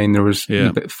Europe. I mean, there was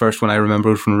the first one I remember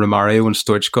was from Romario and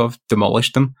Stoichkov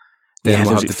demolished them. Then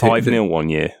was it 5-0 one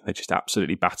year? They just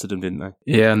absolutely battered them, didn't they?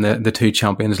 Yeah, and the two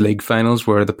Champions League finals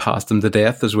where they passed them to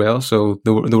death as well. So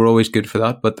they were always good for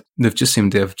that. But they've just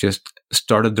seemed to have just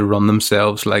started to run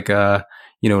themselves like a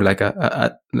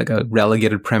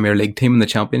relegated Premier League team in the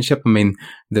Championship. I mean,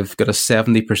 they've got a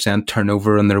 70%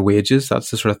 turnover in their wages. That's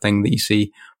the sort of thing that you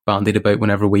see bandied about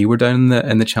whenever we were down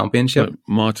in the Championship. But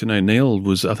Martin O'Neill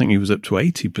I think he was up to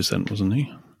 80%, wasn't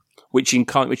he? Which in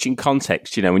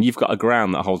context, when you've got a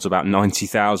ground that holds about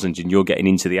 90,000 and you're getting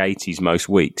into the 80s most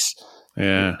weeks,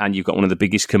 and you've got one of the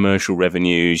biggest commercial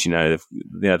revenues,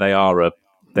 they are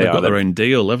they've got their own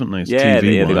deal, haven't they?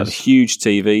 They've got a huge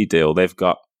TV deal. They've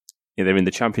got they're in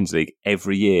the Champions League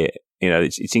every year.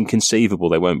 It's inconceivable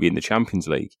they won't be in the Champions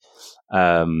League.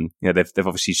 They've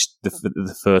obviously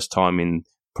the first time in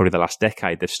probably the last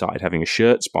decade they've started having a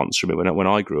shirt sponsor. When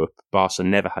I grew up, Barca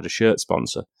never had a shirt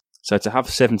sponsor. So to have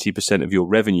 70% of your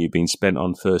revenue being spent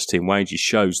on first team wages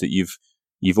shows that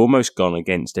you've almost gone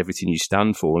against everything you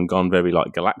stand for and gone very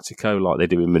like Galactico, like they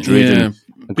do in Madrid, and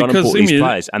gone and bought these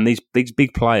players. And these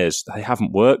big players, they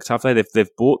haven't worked, have they?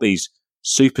 They've bought these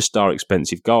superstar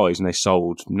expensive guys and they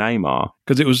sold Neymar.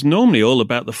 Because it was normally all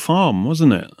about the farm,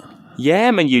 wasn't it? Yeah,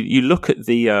 I mean, you look at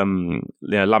the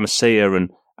La Masia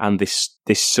and this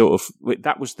sort of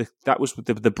that was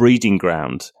the breeding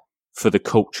ground for the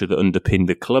culture that underpinned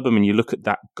the club. I mean, you look at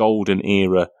that golden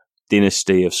era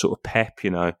dynasty of sort of Pep.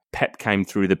 Pep came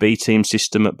through the B team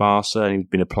system at Barca, and he'd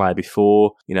been a player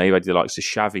before. You had the likes of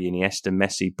Xavi, Iniesta,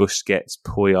 Messi, Busquets,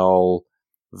 Puyol,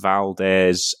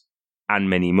 Valdez, and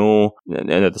many more.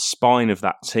 The spine of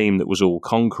that team that was all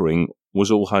conquering was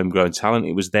all homegrown talent.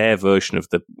 It was their version of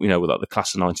the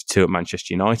class of '92 at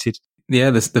Manchester United. Yeah,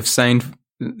 they've signed.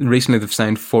 Recently, they've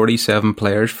signed 47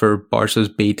 players for Barca's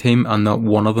B team, and not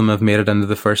one of them have made it into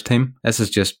the first team. This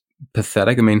is just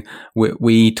pathetic. I mean,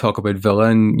 we talk about Villa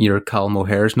and your Callum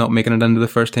O'Hare's not making it into the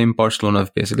first team. Barcelona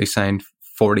have basically signed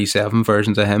 47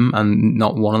 versions of him, and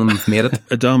not one of them have made it.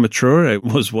 Adama Traore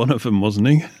was one of them, wasn't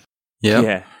he?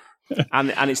 Yeah.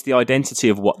 And it's the identity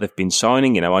of what they've been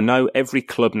signing. I know every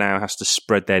club now has to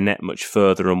spread their net much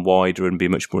further and wider and be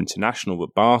much more international,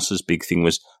 but Barca's big thing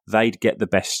was they'd get the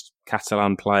best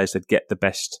Catalan players, they'd get the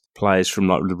best players from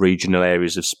like the regional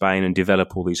areas of Spain and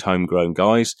develop all these homegrown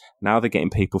guys. Now they're getting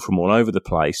people from all over the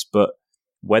place, but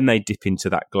when they dip into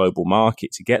that global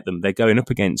market to get them, they're going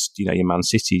up against, your Man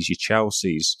Cities, your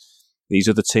Chelseas, these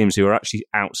other teams who are actually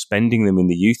outspending them in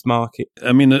the youth market.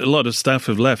 I mean, a lot of staff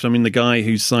have left. I mean, the guy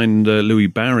who signed Louis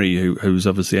Barry, who's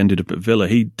obviously ended up at Villa,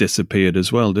 he disappeared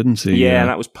as well, didn't he? Yeah, and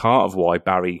that was part of why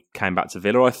Barry came back to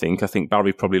Villa, I think. I think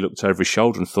Barry probably looked over his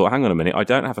shoulder and thought, hang on a minute, I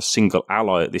don't have a single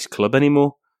ally at this club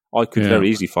anymore. I could very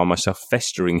easily find myself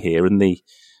festering here. And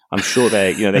I'm sure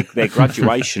their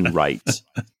graduation rate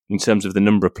in terms of the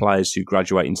number of players who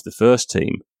graduate into the first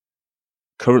team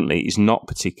currently is not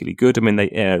particularly good. I mean,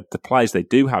 the players they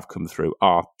do have come through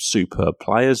are superb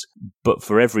players, but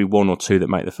for every one or two that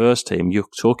make the first team, you're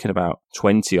talking about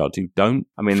 20 odd who don't.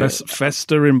 I mean,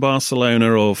 Fester in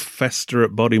Barcelona or Fester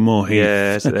at Bodymore Heath.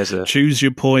 Yeah, so there's choose your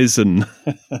poison.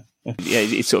 Yeah,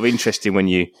 it's sort of interesting when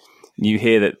you you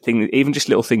hear that things, even just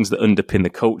little things that underpin the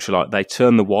culture, like they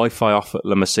turn the Wi-Fi off at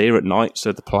La Masia at night,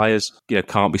 so the players,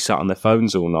 can't be sat on their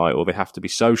phones all night, or they have to be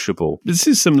sociable. This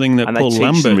is something that Paul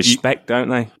Lambert respect, don't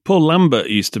they? Paul Lambert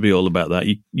used to be all about that.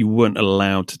 You weren't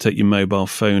allowed to take your mobile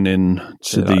phone in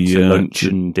to lunch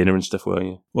and dinner and stuff, were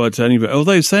you? Well, to anybody.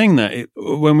 Although saying that,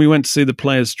 when we went to see the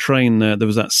players train, there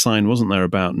was that sign, wasn't there,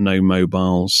 about no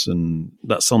mobiles, and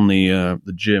that's on the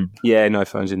gym. Yeah, no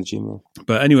phones in the gym. Yeah.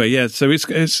 But anyway, yeah. So it's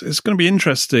going to be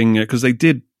interesting because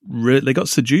they got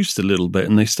seduced a little bit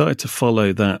and they started to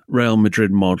follow that Real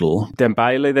Madrid model.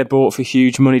 Dembele they bought for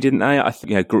huge money, didn't they? I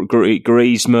think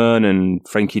Griezmann and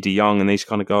Frenkie de Jong and these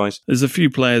kind of guys. There's a few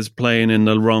players playing in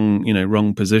the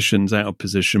wrong positions, out of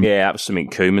position. Yeah, that was something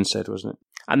Koeman said, wasn't it?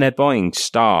 And they're buying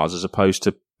stars as opposed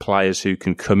to players who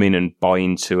can come in and buy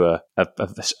into a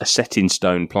set in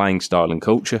stone playing style and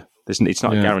culture. It's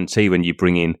not a guarantee when you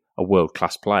bring in a world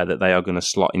class player that they are going to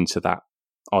slot into that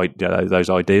those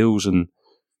ideals and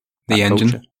the engine.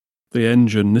 Culture. The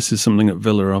engine. This is something that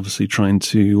Villa are obviously trying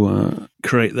to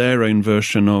create their own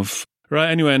version of.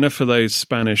 Right, anyway, enough of those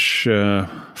Spanish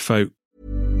folk.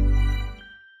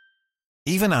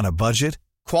 Even on a budget,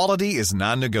 quality is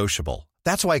non-negotiable.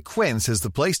 That's why Quince is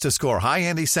the place to score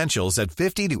high-end essentials at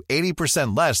 50 to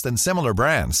 80% less than similar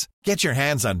brands. Get your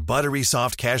hands on buttery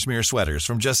soft cashmere sweaters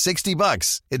from just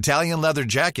 $60, Italian leather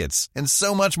jackets, and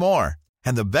so much more.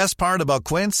 And the best part about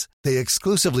Quince, they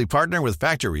exclusively partner with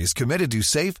factories committed to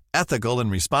safe, ethical,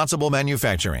 and responsible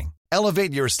manufacturing.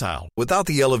 Elevate your style without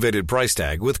the elevated price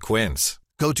tag with Quince.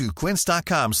 Go to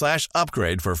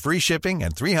quince.com/upgrade for free shipping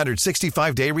and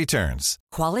 365-day returns.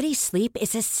 Quality sleep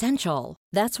is essential.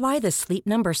 That's why the Sleep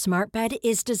Number Smart Bed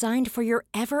is designed for your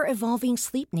ever-evolving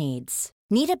sleep needs.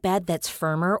 Need a bed that's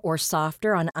firmer or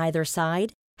softer on either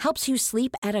side? Helps you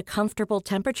sleep at a comfortable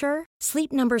temperature?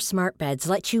 Sleep Number Smart Beds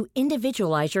let you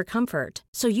individualize your comfort,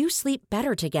 so you sleep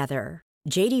better together.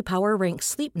 J.D. Power ranks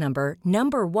Sleep Number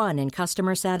number 1 in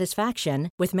customer satisfaction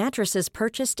with mattresses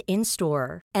purchased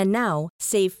in-store. And now,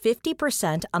 save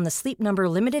 50% on the Sleep Number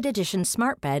Limited Edition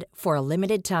Smart Bed for a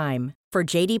limited time. For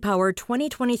J.D. Power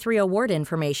 2023 award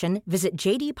information, visit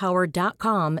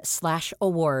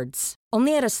jdpower.com/awards.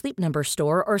 Only at a Sleep Number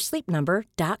store or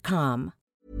sleepnumber.com.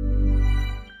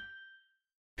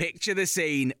 Picture the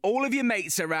scene. All of your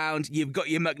mates around, you've got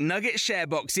your McNugget share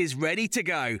boxes ready to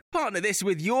go. Partner this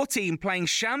with your team playing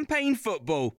champagne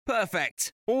football.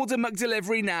 Perfect. Order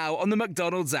McDelivery now on the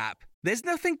McDonald's app. There's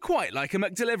nothing quite like a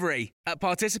McDelivery. At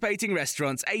participating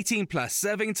restaurants, 18 plus,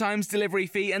 serving times, delivery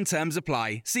fee and terms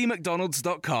apply. See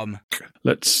mcdonalds.com.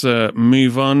 Let's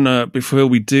move on. Before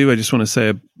we do, I just want to say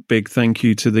a big thank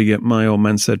you to the My Old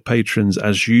Man Said patrons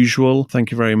as usual. Thank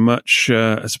you very much,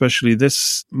 especially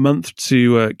this month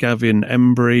to Gavin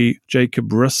Embry,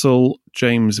 Jacob Russell,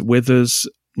 James Withers,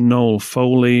 Noel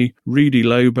Foley, Rudy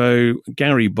Lobo,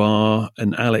 Gary Barr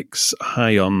and Alex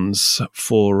Hyons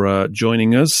for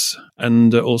joining us.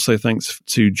 And also thanks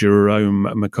to Jerome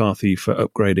McCarthy for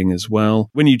upgrading as well.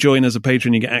 When you join as a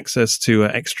patron, you get access to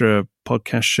extra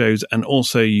podcast shows, and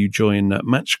also you join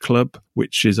Match Club,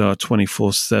 which is our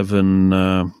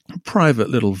 24/7 private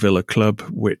little Villa club,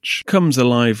 which comes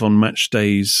alive on match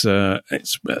days.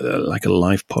 It's like a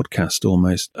live podcast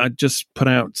almost. I just put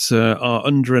out our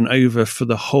under and over for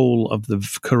the whole of the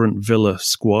current Villa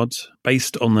squad,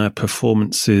 based on their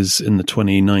performances in the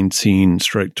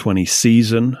 2019/20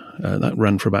 season. That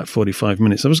ran for about 45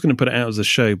 minutes. I was going to put it out as a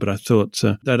show, but I thought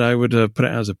that I would put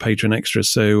it out as a patron extra.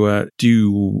 So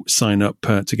do sign up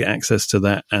to get access to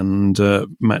that, and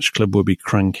Match Club will be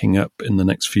cranking up in the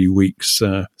next few weeks.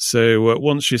 So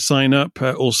once you sign up,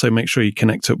 also make sure you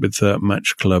connect up with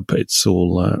Match Club. It's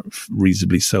all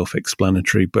reasonably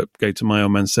self-explanatory, but go to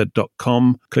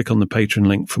myoldmansaid.com, click on the patron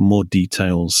link for more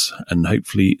details, and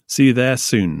hopefully see you there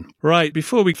soon. Right,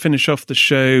 before we finish off the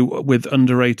show with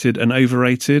underrated and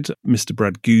overrated, Mr.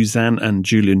 Brad Guzan and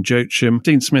Julian Joachim,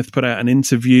 Dean Smith put out an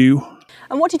interview.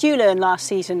 And what did you learn last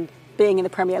season being in the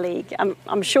Premier League?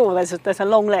 I'm sure there's a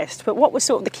long list, but what were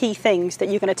sort of the key things that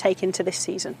you're going to take into this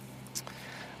season?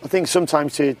 I think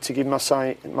sometimes to give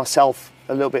myself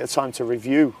a little bit of time to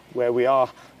review where we are.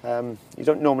 You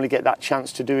don't normally get that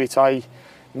chance to do it. I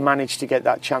managed to get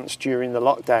that chance during the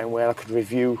lockdown where I could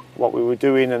review what we were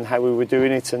doing and how we were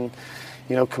doing it, and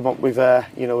come up with a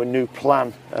new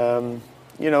plan. And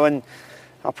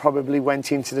I probably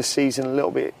went into the season a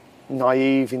little bit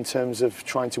naive in terms of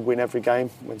trying to win every game,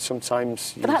 when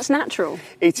sometimes... But that's natural.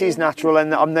 It is natural,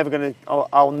 and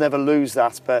I'll never lose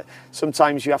that, but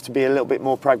sometimes you have to be a little bit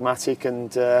more pragmatic,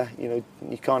 and you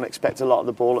can't expect a lot of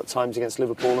the ball at times against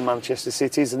Liverpool and Manchester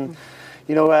Cities, and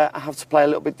I have to play a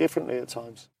little bit differently at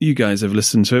times. You guys have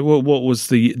listened to it. What was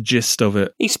the gist of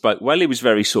it? He spoke well. He was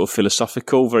very sort of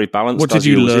philosophical, very balanced. What did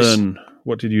you learn?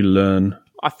 What did you learn?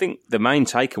 I think the main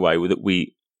takeaway was that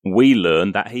we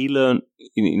learned that he learned.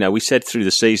 We said through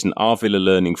the season, are Villa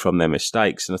learning from their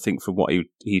mistakes? And I think from what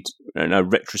he'd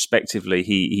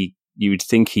retrospectively, you would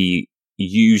think he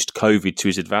used COVID to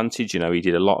his advantage. He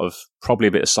did probably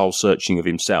a bit of soul searching of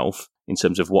himself in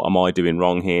terms of what am I doing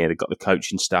wrong here? They got the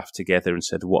coaching staff together and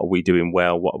said, what are we doing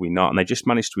well? What are we not? And they just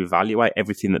managed to evaluate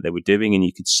everything that they were doing. And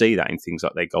you could see that in things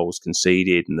like their goals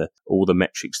conceded and all the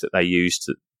metrics that they used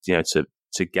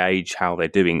to gauge how they're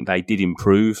doing. They did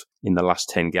improve in the last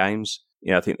 10 games.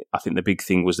 I think the big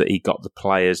thing was that he got the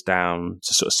players down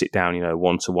to sort of sit down,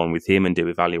 one-to-one with him and do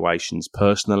evaluations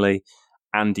personally.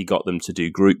 And he got them to do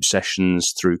group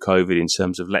sessions through COVID in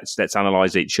terms of let's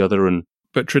analyse each other.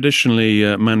 But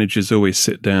traditionally, managers always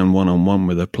sit down one-on-one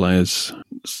with their players.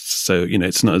 So,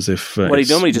 it's not as if he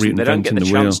normally doesn't. They don't get the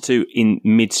chance to in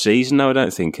mid-season, no, I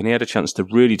don't think. And he had a chance to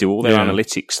really do all their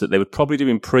analytics that they would probably do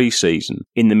in pre-season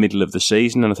in the middle of the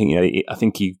season. And I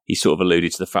think he sort of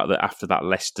alluded to the fact that after that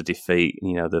Leicester defeat,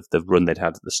 the run they'd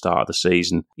had at the start of the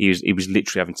season, he was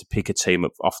literally having to pick a team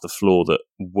up off the floor that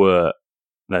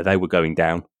they were going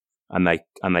down. And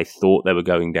they thought they were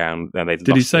going down.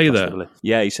 Did he say that?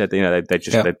 Yeah, he said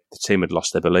the team had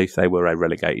lost their belief. They were a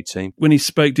relegated team. When he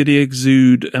spoke, did he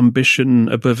exude ambition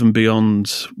above and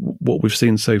beyond what we've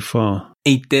seen so far?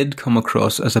 He did come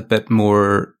across as a bit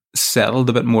more settled,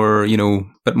 a bit more,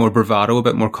 bit more bravado, a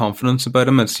bit more confidence about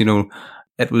him. It's,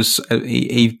 it was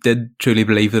he did truly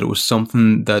believe that it was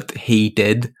something that he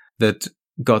did that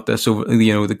got this over,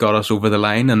 that got us over the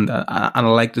line, and I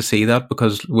like to see that,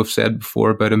 because we've said before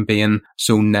about him being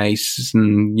so nice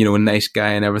and a nice guy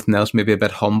and everything else, maybe a bit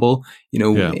humble.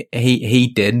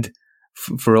 He did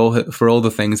for all the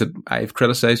things that I've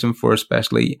criticised him for,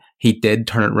 especially, he did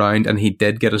turn it around and he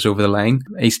did get us over the line.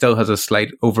 He still has a slight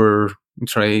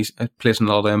placing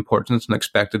a lot of importance on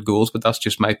expected goals, but that's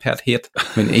just my pet hate.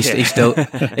 I mean, he still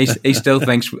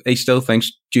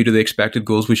thinks due to the expected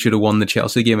goals we should have won the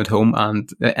Chelsea game at home, and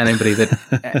anybody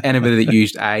that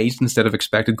used eyes instead of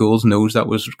expected goals knows that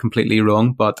was completely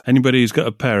wrong. But anybody who's got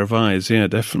a pair of eyes, yeah,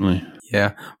 definitely.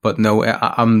 Yeah, but no,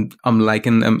 I'm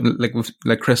liking him.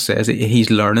 Like Chris says, he's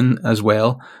learning as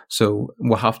well. So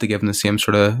we'll have to give him the same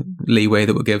sort of leeway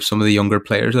that we'll give some of the younger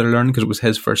players that are learning, because it was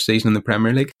his first season in the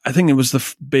Premier League. I think it was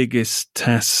the biggest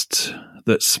test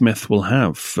that Smith will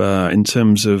have in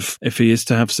terms of if he is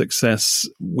to have success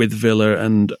with Villa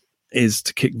and is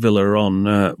to kick Villa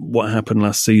on. What happened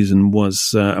last season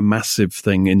was a massive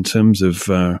thing in terms of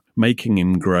making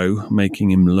him grow,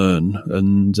 making him learn,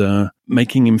 and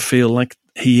making him feel like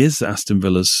he is Aston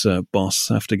Villa's boss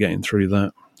after getting through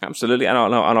that. Absolutely, and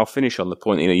I'll finish on the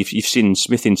point. You've seen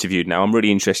Smith interviewed now. I'm really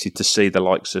interested to see the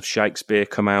likes of Shakespeare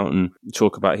come out and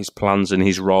talk about his plans and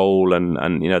his role, and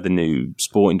the new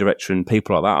sporting director and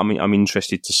people like that. I mean, I'm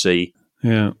interested to see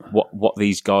what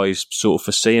these guys sort of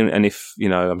foresee, and if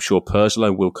I'm sure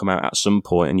Purslow will come out at some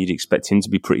point, and you'd expect him to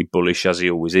be pretty bullish, as he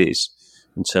always is,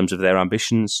 in terms of their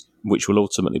ambitions, which will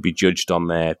ultimately be judged on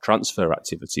their transfer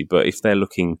activity. But if they're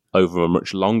looking over a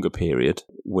much longer period,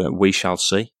 we shall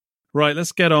see. Right,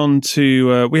 let's get on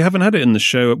to... we haven't had it in the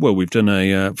show. Well, we've done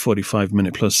a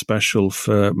 45-minute plus special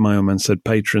for My Old Man Said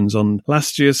patrons on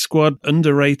last year's squad.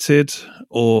 Underrated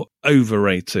or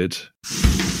overrated?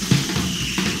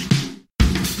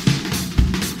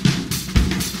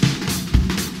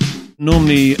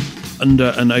 Normally,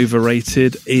 under and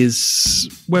overrated is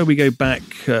where we go back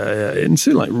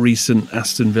into like recent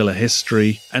Aston Villa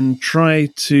history and try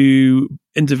to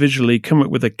individually come up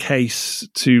with a case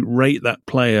to rate that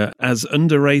player as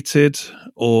underrated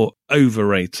or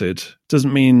overrated.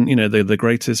 Doesn't mean, they're the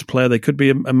greatest player. They could be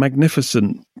a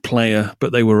magnificent player,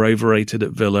 but they were overrated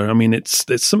at Villa. I mean, it's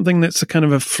something that's a kind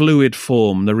of a fluid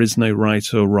form. There is no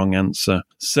right or wrong answer.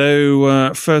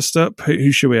 So first up,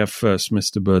 who should we have first,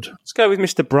 Mr. Budd? Let's go with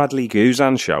Mr. Bradley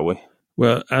Guzan, shall we?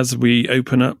 Well, as we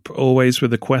open up, always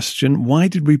with a question, why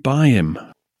did we buy him?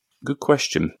 Good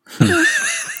question.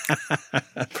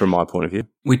 From my point of view,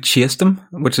 we chased him,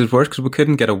 which is worse because we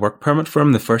couldn't get a work permit for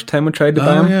him the first time we tried to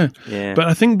buy him. Yeah. But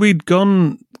I think we'd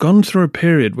gone through a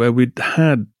period where we'd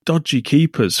had dodgy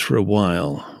keepers for a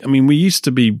while. I mean, we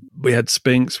had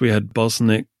Spinks, we had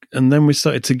Bosnick, and then we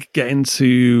started to get into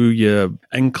your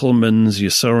Enkelmans,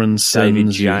 your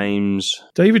Sorensens,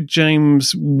 David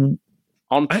James.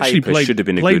 On paper, should have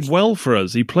been played well for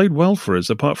us. He played well for us,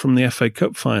 apart from the FA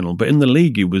Cup final. But in the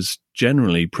league, he was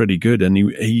generally pretty good, and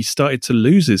he started to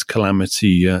lose his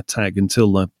calamity tag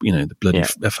until the bloody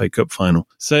FA Cup final.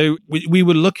 So we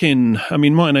were looking. I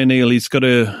mean, Martin O'Neill, he's got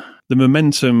the the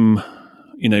momentum.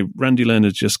 Randy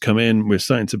Lerner's just come in. We're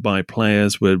starting to buy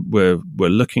players. We're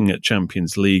looking at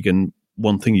Champions League, and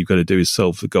one thing you've got to do is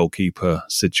solve the goalkeeper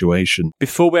situation.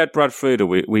 Before we had Brad Friedel,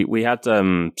 we had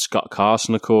Scott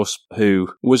Carson, of course, who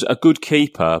was a good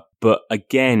keeper, but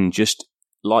again, just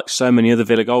like so many other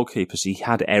Villa goalkeepers, he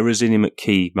had errors in him at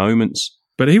key moments.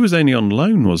 But he was only on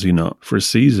loan, was he not, for a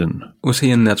season? Was he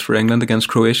in nets for England against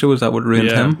Croatia? Was that what ruined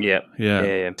him?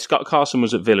 Yeah. Scott Carson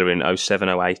was at Villa in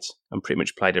 07-08 and pretty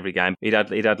much played every game. He'd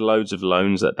had loads of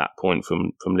loans at that point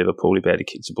from Liverpool. He barely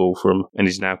kicked a ball from, and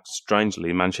he's now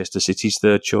strangely Manchester City's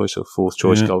third choice or fourth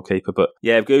choice goalkeeper. But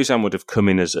yeah, Guzan would have come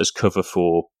in as cover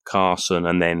for Carson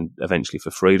and then eventually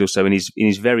for Friedel. So in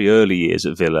his very early years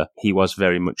at Villa, he was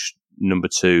very much number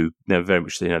two, very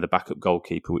much the backup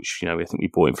goalkeeper, which I think we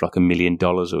bought him for like $1 million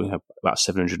or about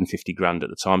 $750,000 at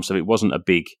the time. So it wasn't a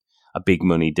big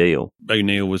money deal.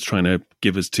 O'Neill was trying to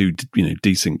give us two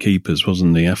decent keepers,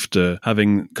 wasn't he? After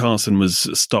having Carson was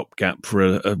a stopgap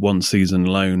for a one season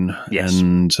loan, yes.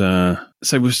 And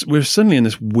so we're suddenly in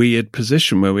this weird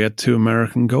position where we had two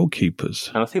American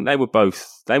goalkeepers, and I think they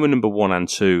were number 1 and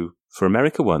 2 for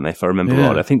America, weren't they? If I remember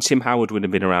right, I think Tim Howard would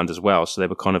have been around as well. So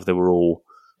they were all.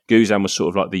 Guzan was sort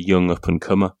of like the young up and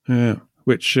comer. Yeah,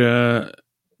 which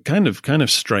kind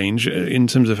of strange in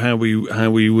terms of how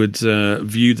we would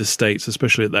view the States,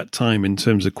 especially at that time, in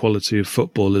terms of quality of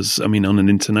footballers. I mean, on an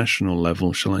international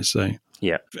level, shall I say?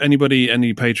 Yeah. If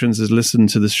any patrons has listened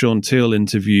to the Sean Teal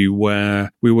interview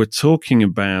where we were talking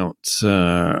about,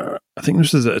 I think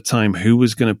this was at a time who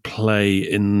was going to play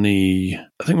in the.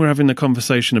 I think we're having the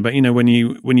conversation about when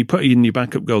you put in your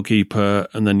backup goalkeeper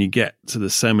and then you get to the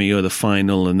semi or the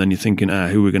final and then you're thinking,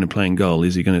 who we're going to play in goal?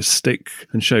 Is he going to stick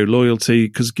and show loyalty?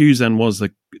 Because Guzan was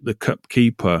the cup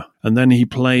keeper, and then he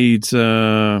played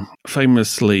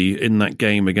famously in that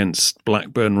game against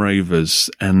Blackburn Rovers,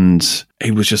 and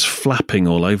he was just flapping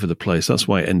all over the place. That's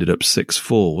why it ended up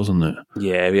 6-4, wasn't it?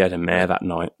 Yeah, we had a mare that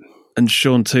night. And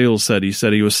Sean Teal said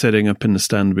he was sitting up in the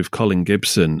stand with Colin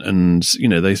Gibson, and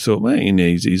they thought,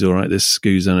 he's all right, this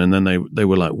Guzan, and then they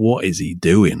were like, what is he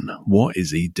doing? What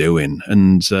is he doing?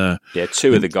 And two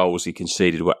of the goals he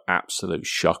conceded were absolute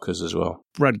shockers as well.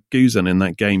 Brad Guzan in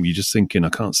that game, you're just thinking, I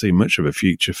can't see much of a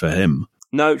future for him.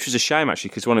 No, which was a shame actually,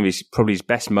 because one of his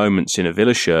best moments in a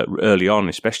Villa shirt early on,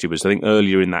 especially, was I think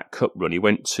earlier in that cup run. He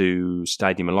went to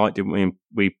Stadium of Light, didn't we? And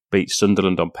we beat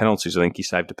Sunderland on penalties. I think he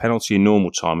saved a penalty in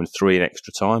normal time and 3 in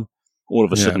extra time. All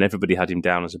of a sudden, everybody had him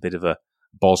down as a bit of a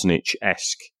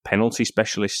Bosnich-esque penalty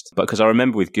specialist. But because I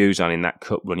remember with Guzan in that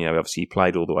cup run, obviously he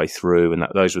played all the way through, and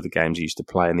those were the games he used to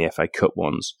play in the FA Cup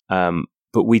ones.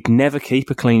 But we'd never keep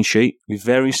a clean sheet. We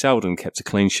very seldom kept a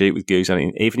clean sheet with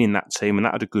Guzan, even in that team. And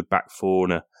that had a good back four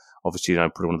and obviously,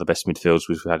 probably one of the best midfields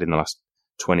we've had in the last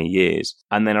 20 years.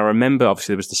 And then I remember,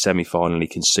 obviously, there was the semi-final he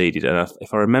conceded. And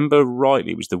if I remember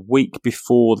rightly, it was the week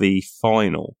before the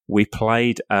final. We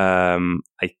played a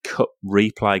cup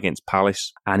replay against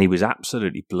Palace, and he was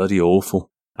absolutely bloody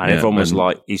awful. And everyone was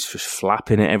like, he's just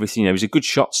flapping at everything. He was a good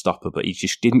shot stopper, but he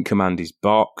just didn't command his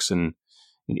box, and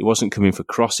he wasn't coming for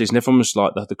crosses. And everyone was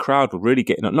like, the crowd were really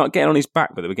not getting on his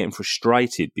back, but they were getting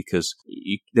frustrated because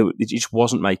he just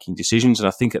wasn't making decisions. And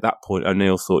I think at that point,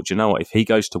 O'Neill thought, you know what, if he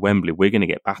goes to Wembley, we're going to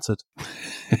get battered.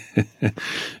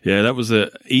 Yeah, that was an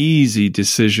easy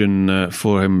decision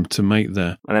for him to make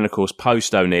there. And then, of course,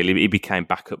 post O'Neill, he became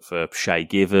backup for Shay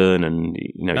Given. And,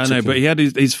 I know, but he had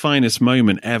his finest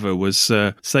moment ever was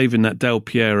saving that Del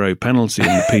Piero penalty in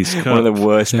the Peace Cup. One of the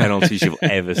worst penalties you'll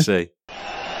ever see.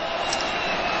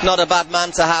 Not a bad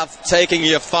man to have taking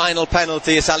your final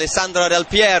penalty is Alessandro Del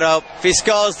Piero. If he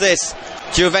scores this,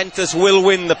 Juventus will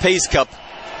win the Peace Cup.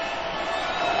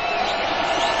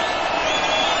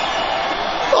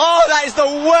 Oh, that is the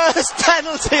worst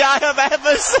penalty I have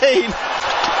ever seen.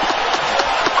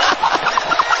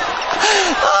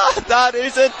 Oh, that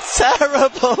is a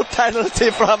terrible penalty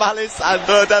from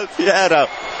Alessandro Del Piero.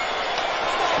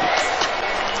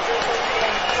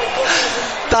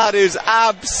 That is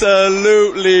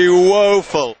absolutely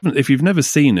woeful. If you've never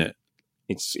seen it,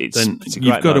 then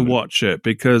you've got to watch it,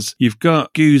 because you've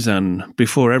got Guzan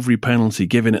before every penalty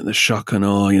giving it the shock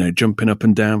and jumping up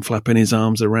and down, flapping his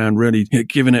arms around, really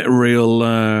giving it a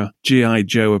real G.I.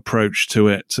 Joe approach to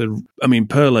it.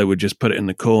 Pirlo would just put it in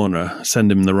the corner,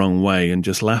 send him the wrong way and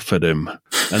just laugh at him.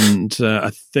 And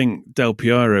I think Del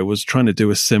Piero was trying to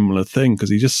do a similar thing, because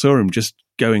he just saw him just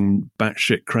going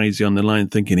batshit crazy on the line,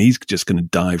 thinking he's just going to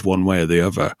dive one way or the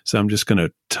other. So I'm just going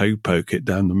to toe poke it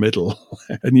down the middle.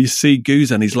 And you see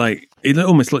Guzan, he's like, he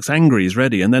almost looks angry, he's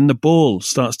ready. And then the ball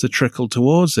starts to trickle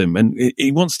towards him. And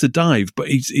he wants to dive, but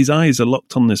his eyes are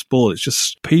locked on this ball. It's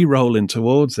just p-rolling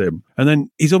towards him. And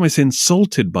then he's almost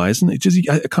insulted by it, isn't it?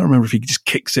 I can't remember if he just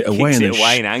kicks it away. Kicks it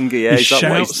away in anger, yeah. He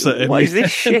shouts at him. What is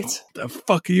this shit? The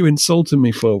fuck are you insulting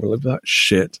me for? Well, that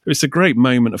shit. It's a great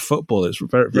moment of football. It's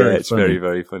very, very it's funny. very,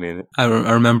 very funny, isn't it? I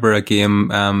remember a game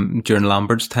during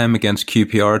Lambert's time against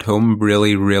QPR at home.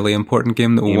 Really, really important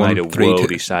game that we won. He made a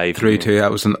worldy save. 3-2.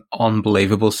 That was an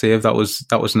unbelievable save. That was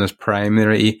in his prime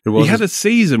there. He had a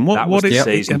season.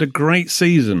 He had a great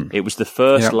season. It was the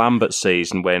first Lambert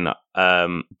season when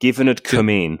Given had come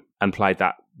in and played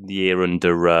that year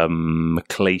under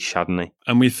McLeish, hadn't he?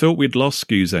 And we thought we'd lost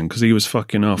Guzan because he was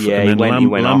fucking off. Yeah, and then he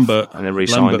went Lambert, off and then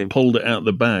re-signed him. Pulled it out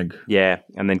the bag. Yeah,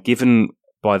 and then Given,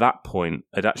 by that point,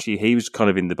 he was kind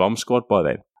of in the bomb squad by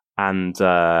then. And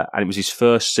it was his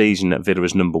first season at Villa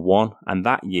as number one. And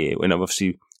that year, when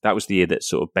obviously that was the year that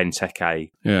sort of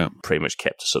Benteke pretty much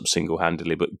kept us up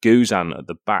single-handedly. But Guzan at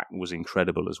the back was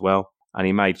incredible as well. And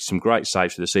he made some great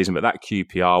saves for the season. But that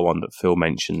QPR one that Phil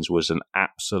mentions was an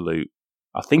absolute...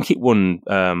 I think it won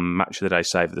Match of the Day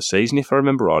save of the season, if I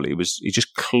remember rightly. He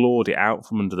just clawed it out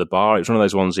from under the bar. It was one of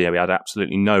those ones he had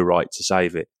absolutely no right to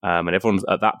save it. And everyone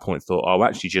at that point thought, oh,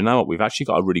 actually, do you know what? We've actually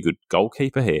got a really good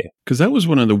goalkeeper here. Because that was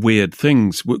one of the weird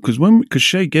things. Because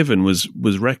Shay Given was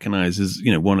recognised as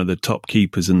one of the top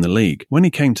keepers in the league. When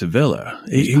he came to Villa,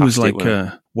 he was like...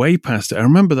 way past it. I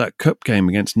remember that cup game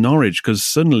against Norwich because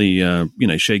suddenly,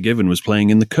 Shay Given was playing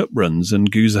in the cup runs and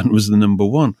Guzan was the number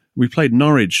one. We played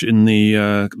Norwich in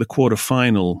the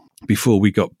quarter-final before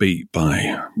we got beat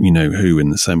by, who in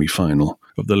the semi-final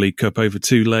of the League Cup over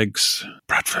 2 legs.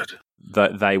 Bradford.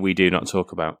 That we do not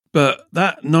talk about. But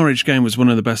that Norwich game was one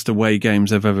of the best away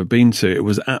games I've ever been to. It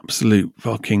was absolute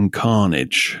fucking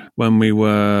carnage when we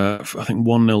were, I think,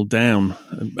 1-0 down,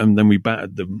 and then we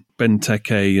battered them.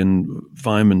 Benteke and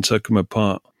Weimann took them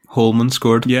apart. Holman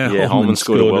scored. Yeah, Holman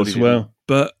scored as well.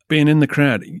 But being in the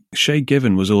crowd, Shay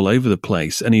Given was all over the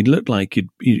place, and he looked like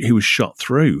he was shot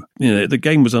through. The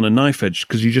game was on a knife edge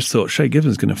because you just thought, Shay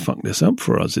Given's going to fuck this up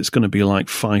for us. It's going to be like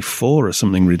 5-4 or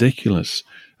something ridiculous.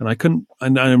 And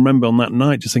I remember on that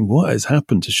night just thinking, what has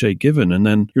happened to Shay Given? And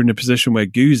then you're in a position where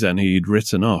Guzan, who you'd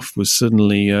written off, was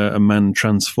suddenly a man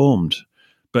transformed.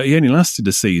 But he only lasted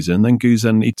a season. Then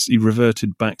Guzan, he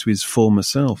reverted back to his former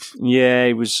self. Yeah,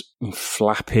 he was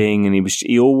flapping, and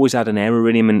he always had an error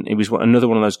in him. And he was another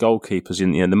one of those goalkeepers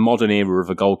in the modern era of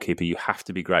a goalkeeper. You have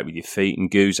to be great with your feet, and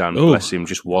Guzan, bless him,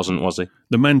 just wasn't, was he?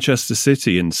 The Manchester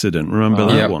City incident, remember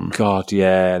that one? God,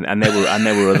 yeah, and there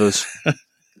were others.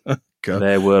 God.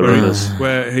 There were others.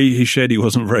 Where he said he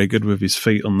wasn't very good with his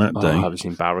feet on that day. That was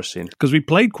embarrassing. Because we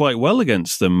played quite well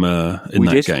against them in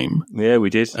that game. Yeah,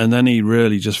 we did. And then he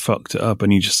really just fucked it up,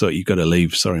 and he just thought, you've got to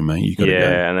leave. Sorry, mate, you've got to go.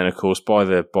 Yeah, and then, of course, by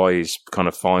his kind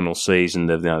of final season,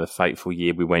 the fateful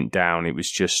year we went down, it was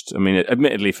just,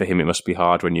 admittedly for him, it must be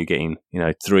hard when you're getting,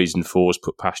 3s and 4s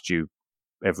put past you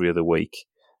every other week.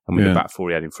 And with the back four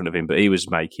he had in front of him, but he was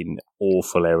making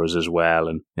awful errors as well.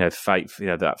 And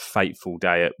that fateful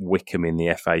day at Wickham in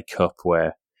the FA Cup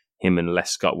where him and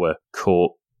Lescott were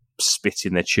caught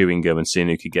spitting their chewing gum and seeing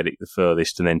who could get it the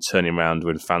furthest, and then turning around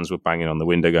when fans were banging on the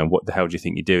window going, what the hell do you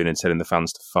think you're doing? And telling the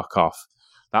fans to fuck off.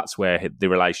 That's where the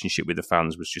relationship with the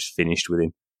fans was just finished with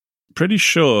him. Pretty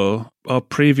sure our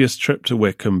previous trip to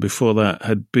Wickham before that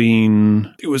had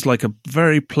been, it was like a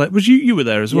very you were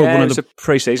there as well. Yeah, it was a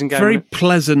pre-season game. Very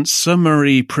pleasant,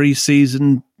 summery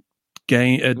pre-season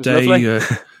day.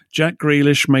 Jack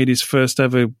Grealish made his first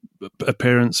ever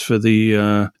appearance for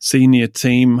the senior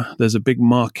team. There's a big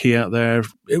marquee out there.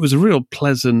 It was a real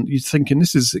pleasant, you're thinking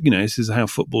this is how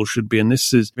football should be, and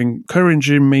this is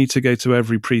encouraging me to go to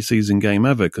every pre-season game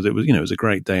ever because it was a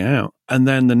great day out. And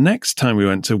then the next time we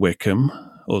went to Wickham,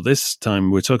 or this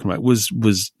time we're talking about, was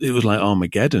like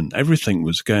Armageddon. Everything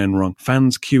was going wrong.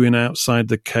 Fans queuing outside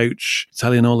the coach,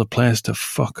 telling all the players to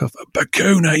fuck off.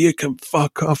 Bacuna, you can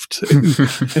fuck off too.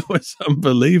 It was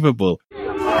unbelievable.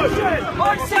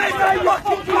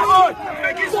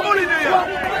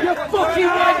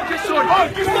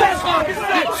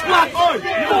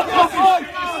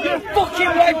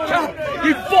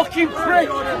 You fucking prick!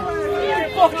 You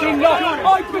fucking lot!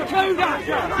 I'm Bacuna!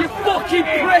 You fucking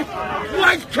prick!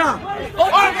 Wanker!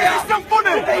 It's not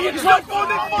funny! It's not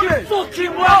funny! You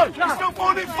fucking wanker! It's not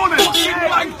funny! Fucking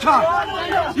wanker!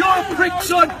 You're a prick,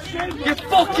 son! You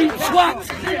fucking twat!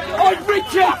 I'm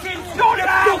Richard! You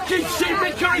fucking shit,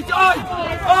 Richard!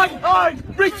 I'm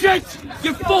Richard!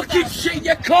 You fucking shit,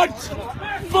 you cunt!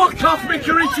 Fuck off,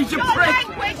 Mikorichi's a prick!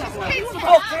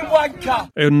 Fucking wanker!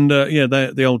 And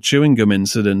the old chewing gum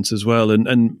incident as well.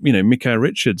 And Micah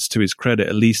Richards, to his credit,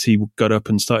 at least he got up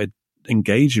and started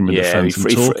engaging with the fans and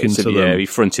talking to them. Yeah, he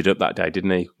fronted up that day, didn't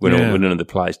he? When none of the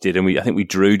players did. And I think we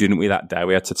drew, didn't we, that day?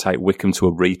 We had to take Wickham to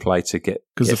a replay to get...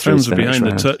 Because the fans were behind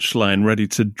the touchline ready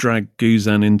to drag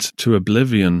Guzan into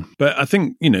oblivion. But I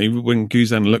think, when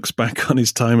Guzan looks back on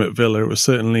his time at Villa, it was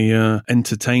certainly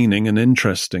entertaining and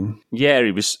interesting. Yeah,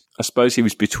 I suppose he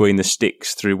was between the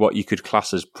sticks through what you could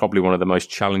class as probably one of the most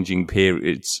challenging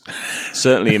periods,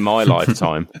 certainly in my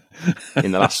lifetime,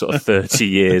 in the last sort of 30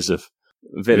 years of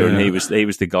Villa, and he was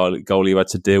the goalie who had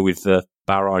to deal with the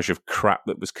barrage of crap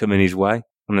that was coming his way.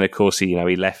 And then, of course, he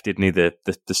left, didn't he?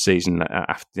 The season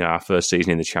after our first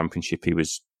season in the Championship, he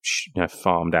was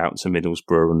farmed out to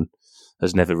Middlesbrough and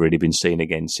has never really been seen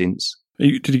again since.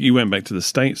 He went back to the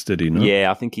States, did he not? Yeah,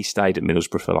 I think he stayed at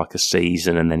Middlesbrough for like a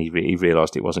season, and then he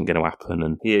realised it wasn't going to happen.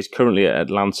 And he is currently at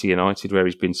Atlanta United, where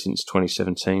he's been since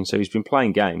 2017. So he's been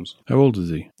playing games. How old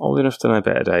is he? Old enough to know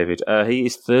better, David. He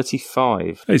is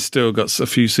 35. He's still got a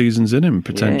few seasons in him,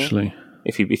 potentially.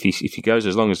 Yeah. If he goes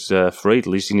as long as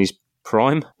Friedel is in his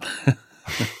prime.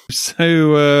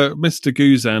 So, Mr.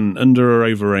 Guzan, under or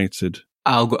overrated?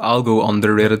 I'll go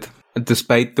underrated.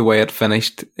 Despite the way it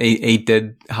finished, he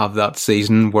did have that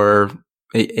season where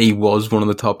he was one of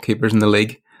the top keepers in the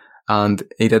league, and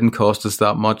he didn't cost us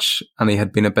that much, and he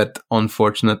had been a bit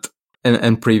unfortunate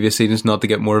in previous seasons not to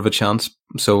get more of a chance.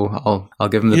 So I'll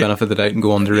give him the benefit of the doubt and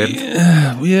go underrated.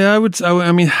 Yeah,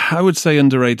 I would say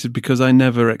underrated because I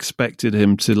never expected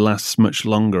him to last much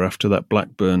longer after that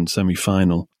Blackburn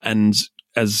semi-final. And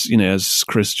as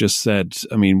Chris just said,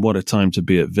 what a time to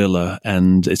be at Villa,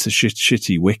 and it's a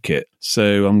shitty wicket.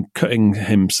 So I'm cutting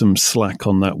him some slack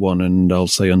on that one, and I'll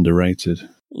say underrated.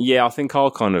 Yeah, I think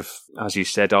I'll kind of, as you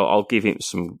said, I'll give him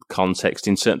some context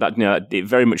in certain that. It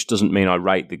very much doesn't mean I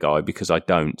rate the guy because I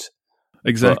don't.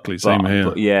 Exactly, same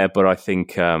here. But I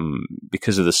think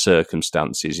because of the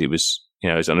circumstances, it was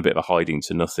on a bit of a hiding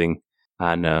to nothing,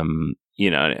 and and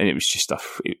it was just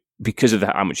because of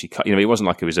how much he cut. It wasn't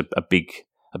like it was a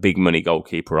big money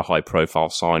goalkeeper, a high profile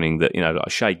signing that like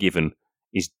Shay Given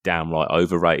is downright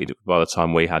overrated by the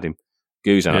time we had him.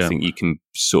 Guzan, I think you can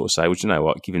sort of say, well, you know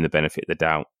what, give him the benefit of the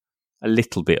doubt. A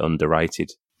little bit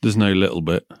underrated. There's no little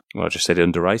bit. Well, I just said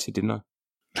underrated, didn't I?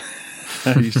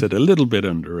 You said a little bit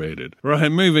underrated.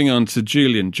 Right, moving on to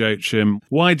Julian Joachim.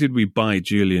 Why did we buy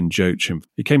Julian Joachim?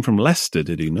 He came from Leicester,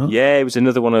 did he not? Yeah, he was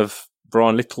another one of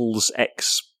Brian Little's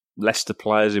ex-Leicester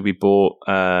players who we bought.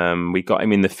 We got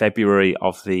him in the February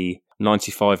of the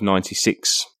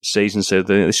 95-96 season. So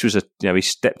this was he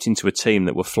stepped into a team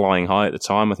that were flying high at the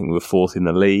time. I think we were fourth in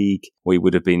the league. We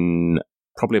would have been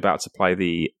probably about to play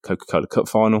the Coca-Cola Cup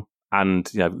final and,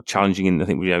 challenging in, I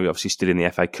think we obviously still in the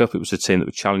FA Cup. It was a team that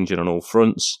was challenging on all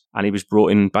fronts, and he was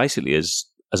brought in basically as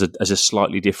a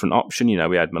slightly different option.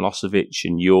 We had Milosevic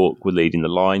and York were leading the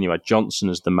line. You had Johnson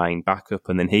as the main backup,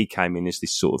 and then he came in as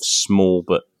this sort of small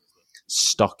but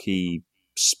stocky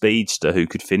speedster who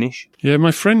could finish. Yeah,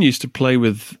 my friend used to play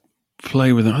with him.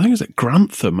 I think it was at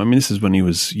Grantham. This is when he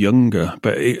was younger,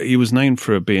 but he was known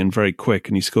for being very quick,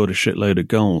 and he scored a shitload of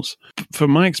goals.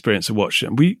 From my experience of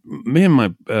watching, me and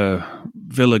my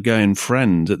Villa going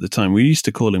friend at the time, we used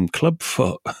to call him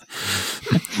Clubfoot.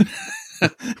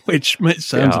 Which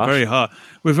sounds very hard.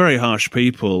 We're very harsh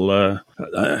people,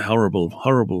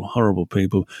 horrible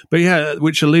people. But yeah,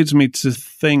 which leads me to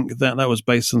think that was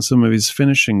based on some of his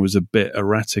finishing was a bit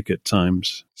erratic at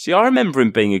times. See, I remember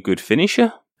him being a good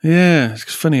finisher. Yeah, it's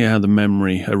funny how the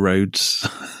memory erodes.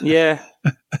 Yeah.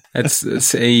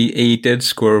 He did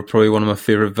score probably one of my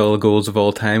favourite Villa goals of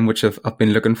all time, which I've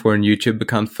been looking for on YouTube but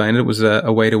can't find it. It was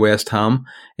away to West Ham.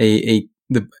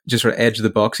 Just sort of edge of the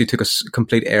box, he took a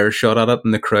complete air shot at it,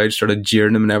 and the crowd started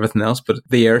jeering him and everything else. But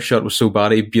the air shot was so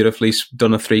bad, he beautifully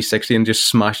done a 360 and just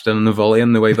smashed it in the volley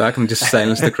on the way back and just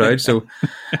silenced the crowd. So,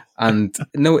 and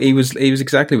no, he was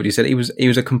exactly what he said. He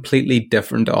was a completely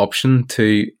different option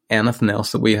to anything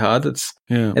else that we had.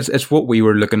 It's what we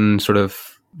were looking sort of.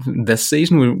 This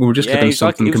season, we were just looking at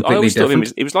something completely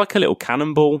different. It was like a little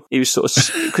cannonball. He was sort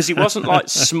of because he wasn't like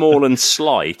small and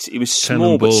slight. He was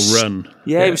small, run.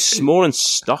 Yeah, he was small and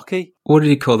stocky. What did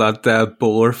you call that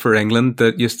bowler for England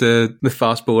the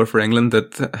fast bowler for England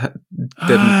that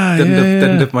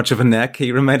didn't have much of a neck?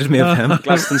 He reminded me of him.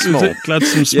 Gladstone Small.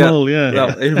 Gladstone Small, yeah.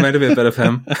 Well, he reminded me a bit of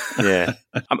him. Yeah,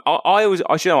 I was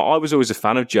always a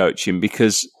fan of Joachim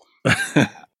because.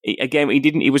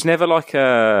 He was never like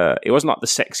it wasn't like the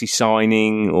sexy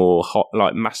signing or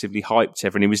like massively hyped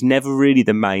ever, and he was never really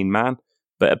the main man.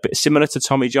 But a bit similar to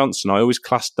Tommy Johnson, I always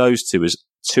classed those two as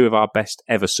two of our best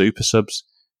ever super subs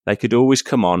they could always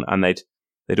come on and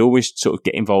they'd always sort of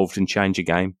get involved and change a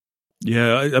game.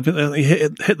 Yeah, I think he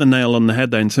hit the nail on the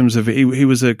head there in terms of he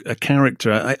was a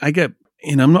character. I get,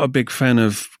 I'm not a big fan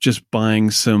of just buying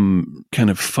some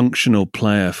kind of functional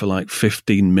player for like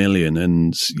 15 million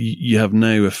and you have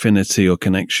no affinity or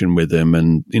connection with him,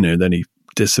 and then he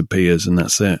disappears and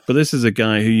that's it. But this is a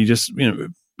guy who you just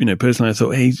personally I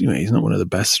thought, hey, he's not one of the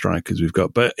best strikers we've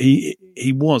got, but he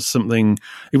was something.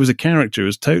 He was a character. It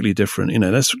was totally different.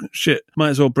 That's shit. Might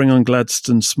as well bring on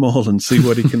Gladstone Small and see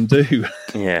what he can do.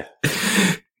 Yeah,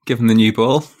 give him the new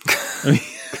ball.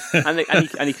 and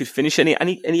he could finish, and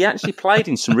he actually played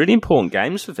in some really important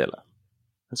games for Villa.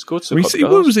 And scored some goals.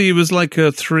 What was he? He was like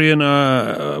a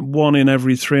 1 in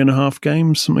every 3.5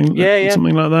 games, something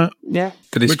like that. Yeah.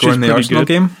 Did he score in the Arsenal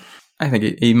game? I think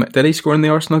he did. He score in the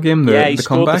Arsenal game? He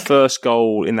scored comeback? the first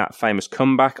goal in that famous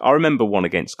comeback. I remember one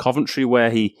against Coventry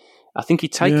where I think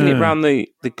he'd taken it around the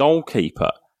goalkeeper,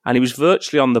 and he was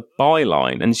virtually on the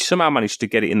byline, and somehow managed to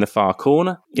get it in the far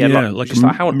corner.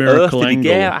 How on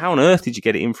earth did you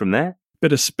get it in from there?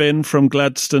 Bit of spin from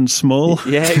Gladstone Small.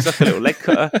 Yeah, he's like a little leg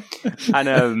cutter,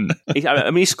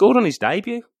 and he scored on his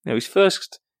debut.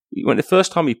 The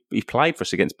first time he played for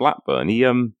us against Blackburn, he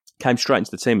came straight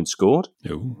into the team and scored.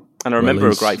 Ooh. And I remember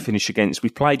a great finish against. We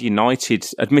played United.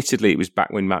 Admittedly, it was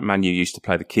back when Man U used to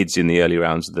play the kids in the early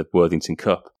rounds of the Worthington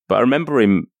Cup. But I remember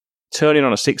him turning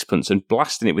on a sixpence and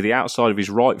blasting it with the outside of his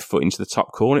right foot into the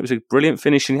top corner. It was a brilliant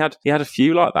finish, and he had a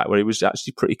few like that where he was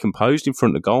actually pretty composed in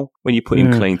front of goal when you put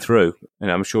him clean through.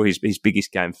 And I'm sure his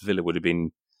biggest game for Villa would have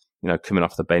been, coming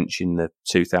off the bench in the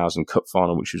 2000 Cup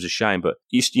final, which was a shame. But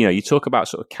you talk about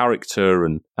sort of character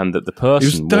and that the person.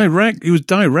 He was direct. He was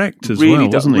direct as really, well,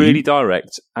 wasn't he? Really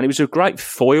direct, and it was a great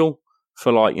foil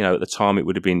for at the time it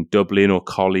would have been Dublin or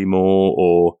Collymore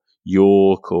or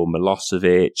York or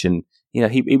Milosevic, and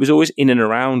he was always in and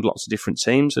around lots of different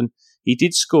teams, and he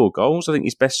did score goals. I think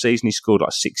his best season he scored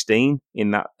like 16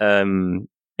 in that.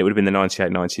 It would have been the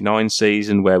 98-99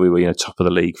 season where we were top of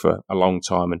the league for a long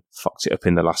time and fucked it up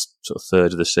in the last sort of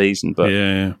third of the season. But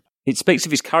it speaks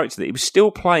of his character that he was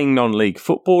still playing non-league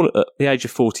football at the age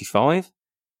of 45.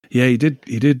 Yeah, he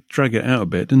did drag it out a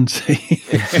bit, didn't he?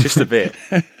 Just a bit.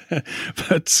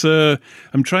 But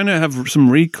I'm trying to have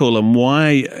some recall on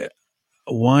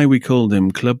why we called him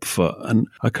Clubfoot, and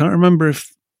I can't remember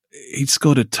if he'd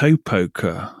scored a toe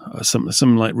poker or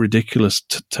some like ridiculous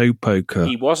toe poker.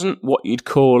 He wasn't what you'd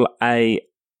call a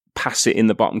pass it in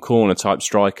the bottom corner type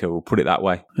striker, we'll put it that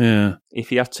way. Yeah. If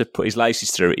he had to put his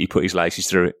laces through it, he put his laces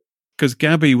through it. Because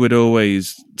Gabby would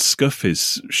always scuff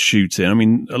his shooting. I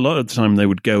mean, a lot of the time they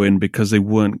would go in because they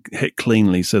weren't hit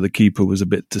cleanly, so the keeper was a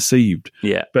bit deceived.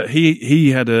 Yeah. But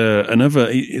he had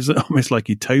it's almost like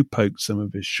he toe poked some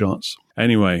of his shots.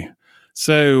 Anyway,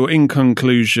 so in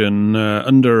conclusion,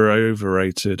 under or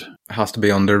overrated? Has to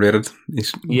be underrated.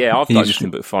 I've got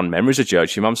nothing but fond memories of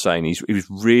Joachim. I'm saying he was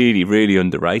really, really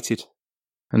underrated.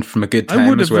 And from a good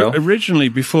time as well. I would have originally,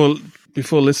 before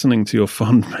listening to your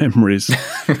fond memories,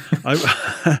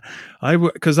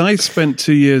 because I spent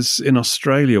 2 years in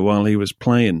Australia while he was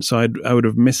playing, so I would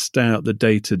have missed out the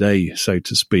day-to-day, so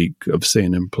to speak, of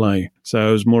seeing him play. So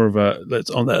I was more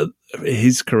of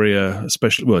his career,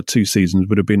 especially 2 seasons,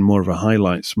 would have been more of a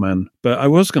highlights man. But I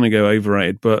was going to go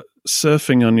overrated, but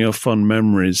surfing on your fond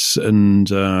memories and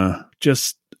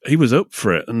he was up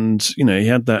for it, and he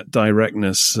had that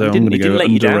directness. So I'm going to go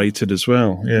underrated as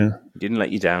well. Yeah, he didn't let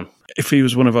you down. If he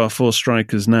was one of our 4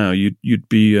 strikers now, you'd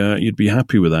be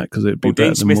happy with that because it'd be better.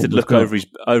 Dean Smith would look over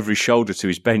his shoulder to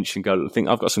his bench and go, "I think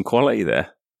I've got some quality there."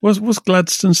 Was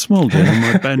Gladstone Small doing on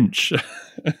my bench?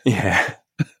 Yeah,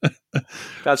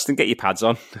 Gladstone, get your pads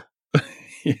on.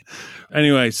 Yeah.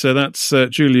 Anyway, so that's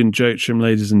Julian Joachim,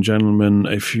 ladies and gentlemen.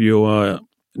 If you are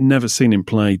never seen him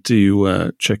play,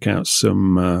 do check out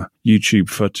some YouTube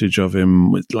footage of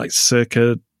him with like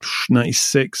circa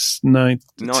 96,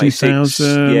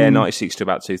 2000. Yeah, 96 to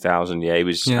about 2000. Yeah, he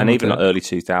was, and even like early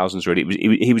 2000s. Really,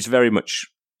 he was very much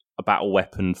a battle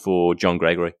weapon for John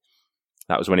Gregory.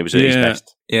 That was when he was at his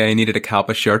best. Yeah, he needed a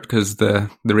Kappa shirt because the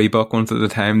Reebok ones at the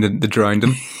time they drowned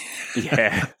him.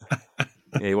 Yeah.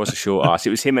 Yeah, he was a short arse. It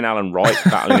was him and Alan Wright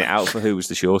battling it out for who was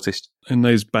the shortest. In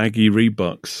those baggy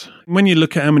Reeboks. When you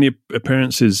look at how many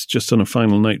appearances just on a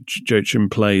final night Joachim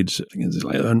played, I think it's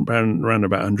like around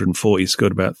about 140,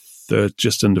 scored about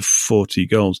just under 40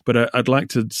 goals. But I'd like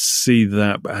to see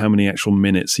that, how many actual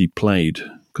minutes he played,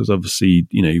 because obviously,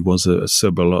 he was a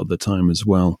sub a lot of the time as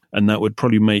well. And that would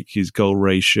probably make his goal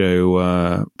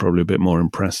ratio probably a bit more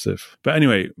impressive. But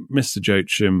anyway, Mr.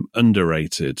 Joachim,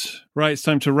 underrated. Right, it's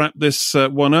time to wrap this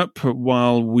one up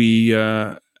while we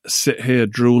sit here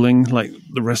drooling like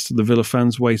the rest of the Villa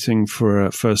fans waiting for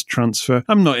a first transfer.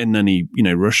 I'm not in any,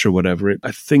 rush or whatever.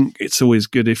 I think it's always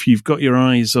good if you've got your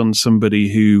eyes on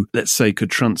somebody who, let's say,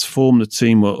 could transform the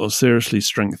team or seriously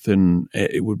strengthen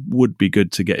it. It would be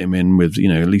good to get him in with,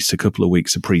 at least a couple of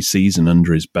weeks of pre-season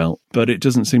under his belt. But it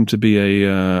doesn't seem to be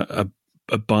a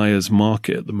buyer's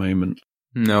market at the moment.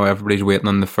 No, everybody's waiting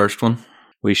on the first one.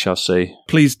 We shall see.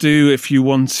 Please do, if you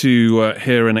want to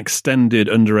hear an extended,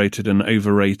 underrated and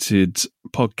overrated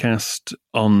podcast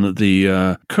on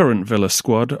the current Villa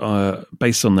squad,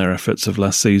 based on their efforts of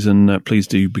last season, please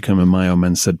do become a My Old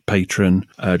Men Said patron.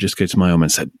 Just go to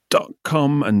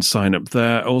myoldmensaid.com and sign up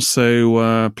there.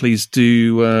 Also, please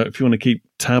do, if you want to keep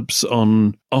tabs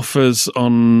on offers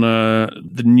on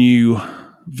the new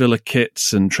Villa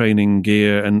kits and training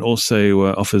gear, and also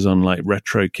offers on like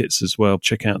retro kits as well,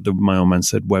 check out the My Old Man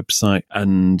Said website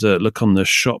and look on the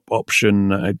shop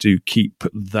option. I do keep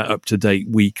that up to date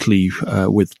weekly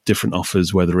with different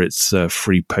offers, whether it's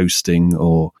free posting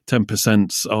or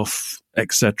 10% off,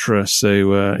 etc.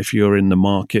 So if you're in the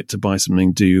market to buy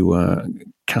something, do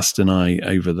cast an eye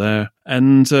over there.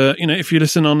 And, if you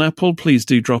listen on Apple, please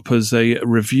do drop us a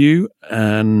review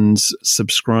and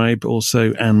subscribe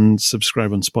also, and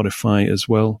subscribe on Spotify as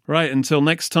well. Right, until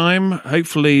next time,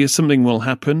 hopefully something will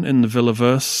happen in the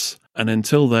Villaverse. And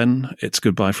until then, it's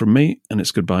goodbye from me and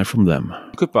it's goodbye from them.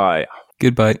 Goodbye.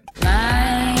 Goodbye.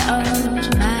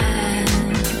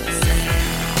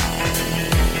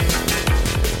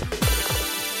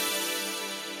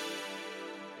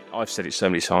 I've said it so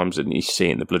many times, and you see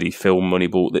it in the bloody film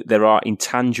Moneyball, that there are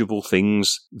intangible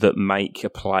things that make a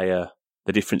player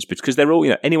the difference, because they're all,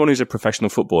 anyone who's a professional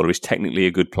footballer is technically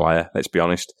a good player, let's be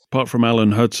honest. Apart from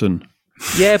Alan Hudson.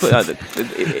 Yeah, but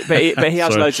he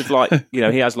has loads of he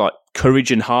has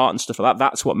courage and heart and stuff like that.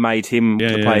 That's what made him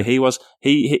the player he was.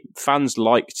 Fans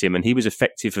liked him, and he was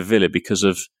effective for Villa because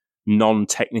of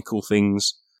non-technical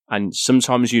things, and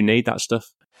sometimes you need that stuff.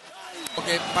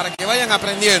 Para que vayan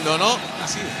aprendiendo, ¿no?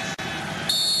 Así es.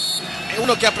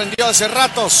 Uno que aprendió hace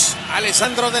ratos,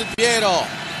 Alessandro Del Piero.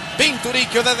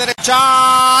 Pinturicchio de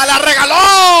derecha, la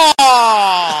regaló.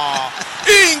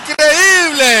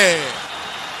 Increíble.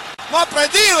 No ha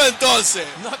aprendido entonces.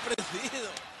 No ha aprendido.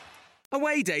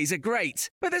 Away days are great,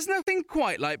 but there's nothing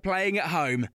quite like playing at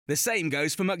home. The same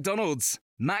goes for McDonald's.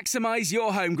 Maximise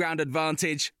your home ground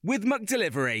advantage with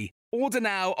McDelivery. Order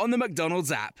now on the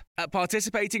McDonald's app. At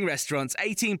participating restaurants,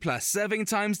 18 plus, serving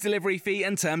times, delivery fee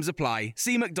and terms apply.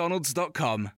 See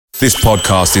mcdonalds.com. This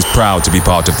podcast is proud to be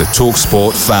part of the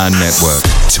TalkSport Fan Network.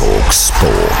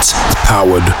 TalkSport.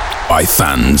 Powered by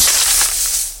fans.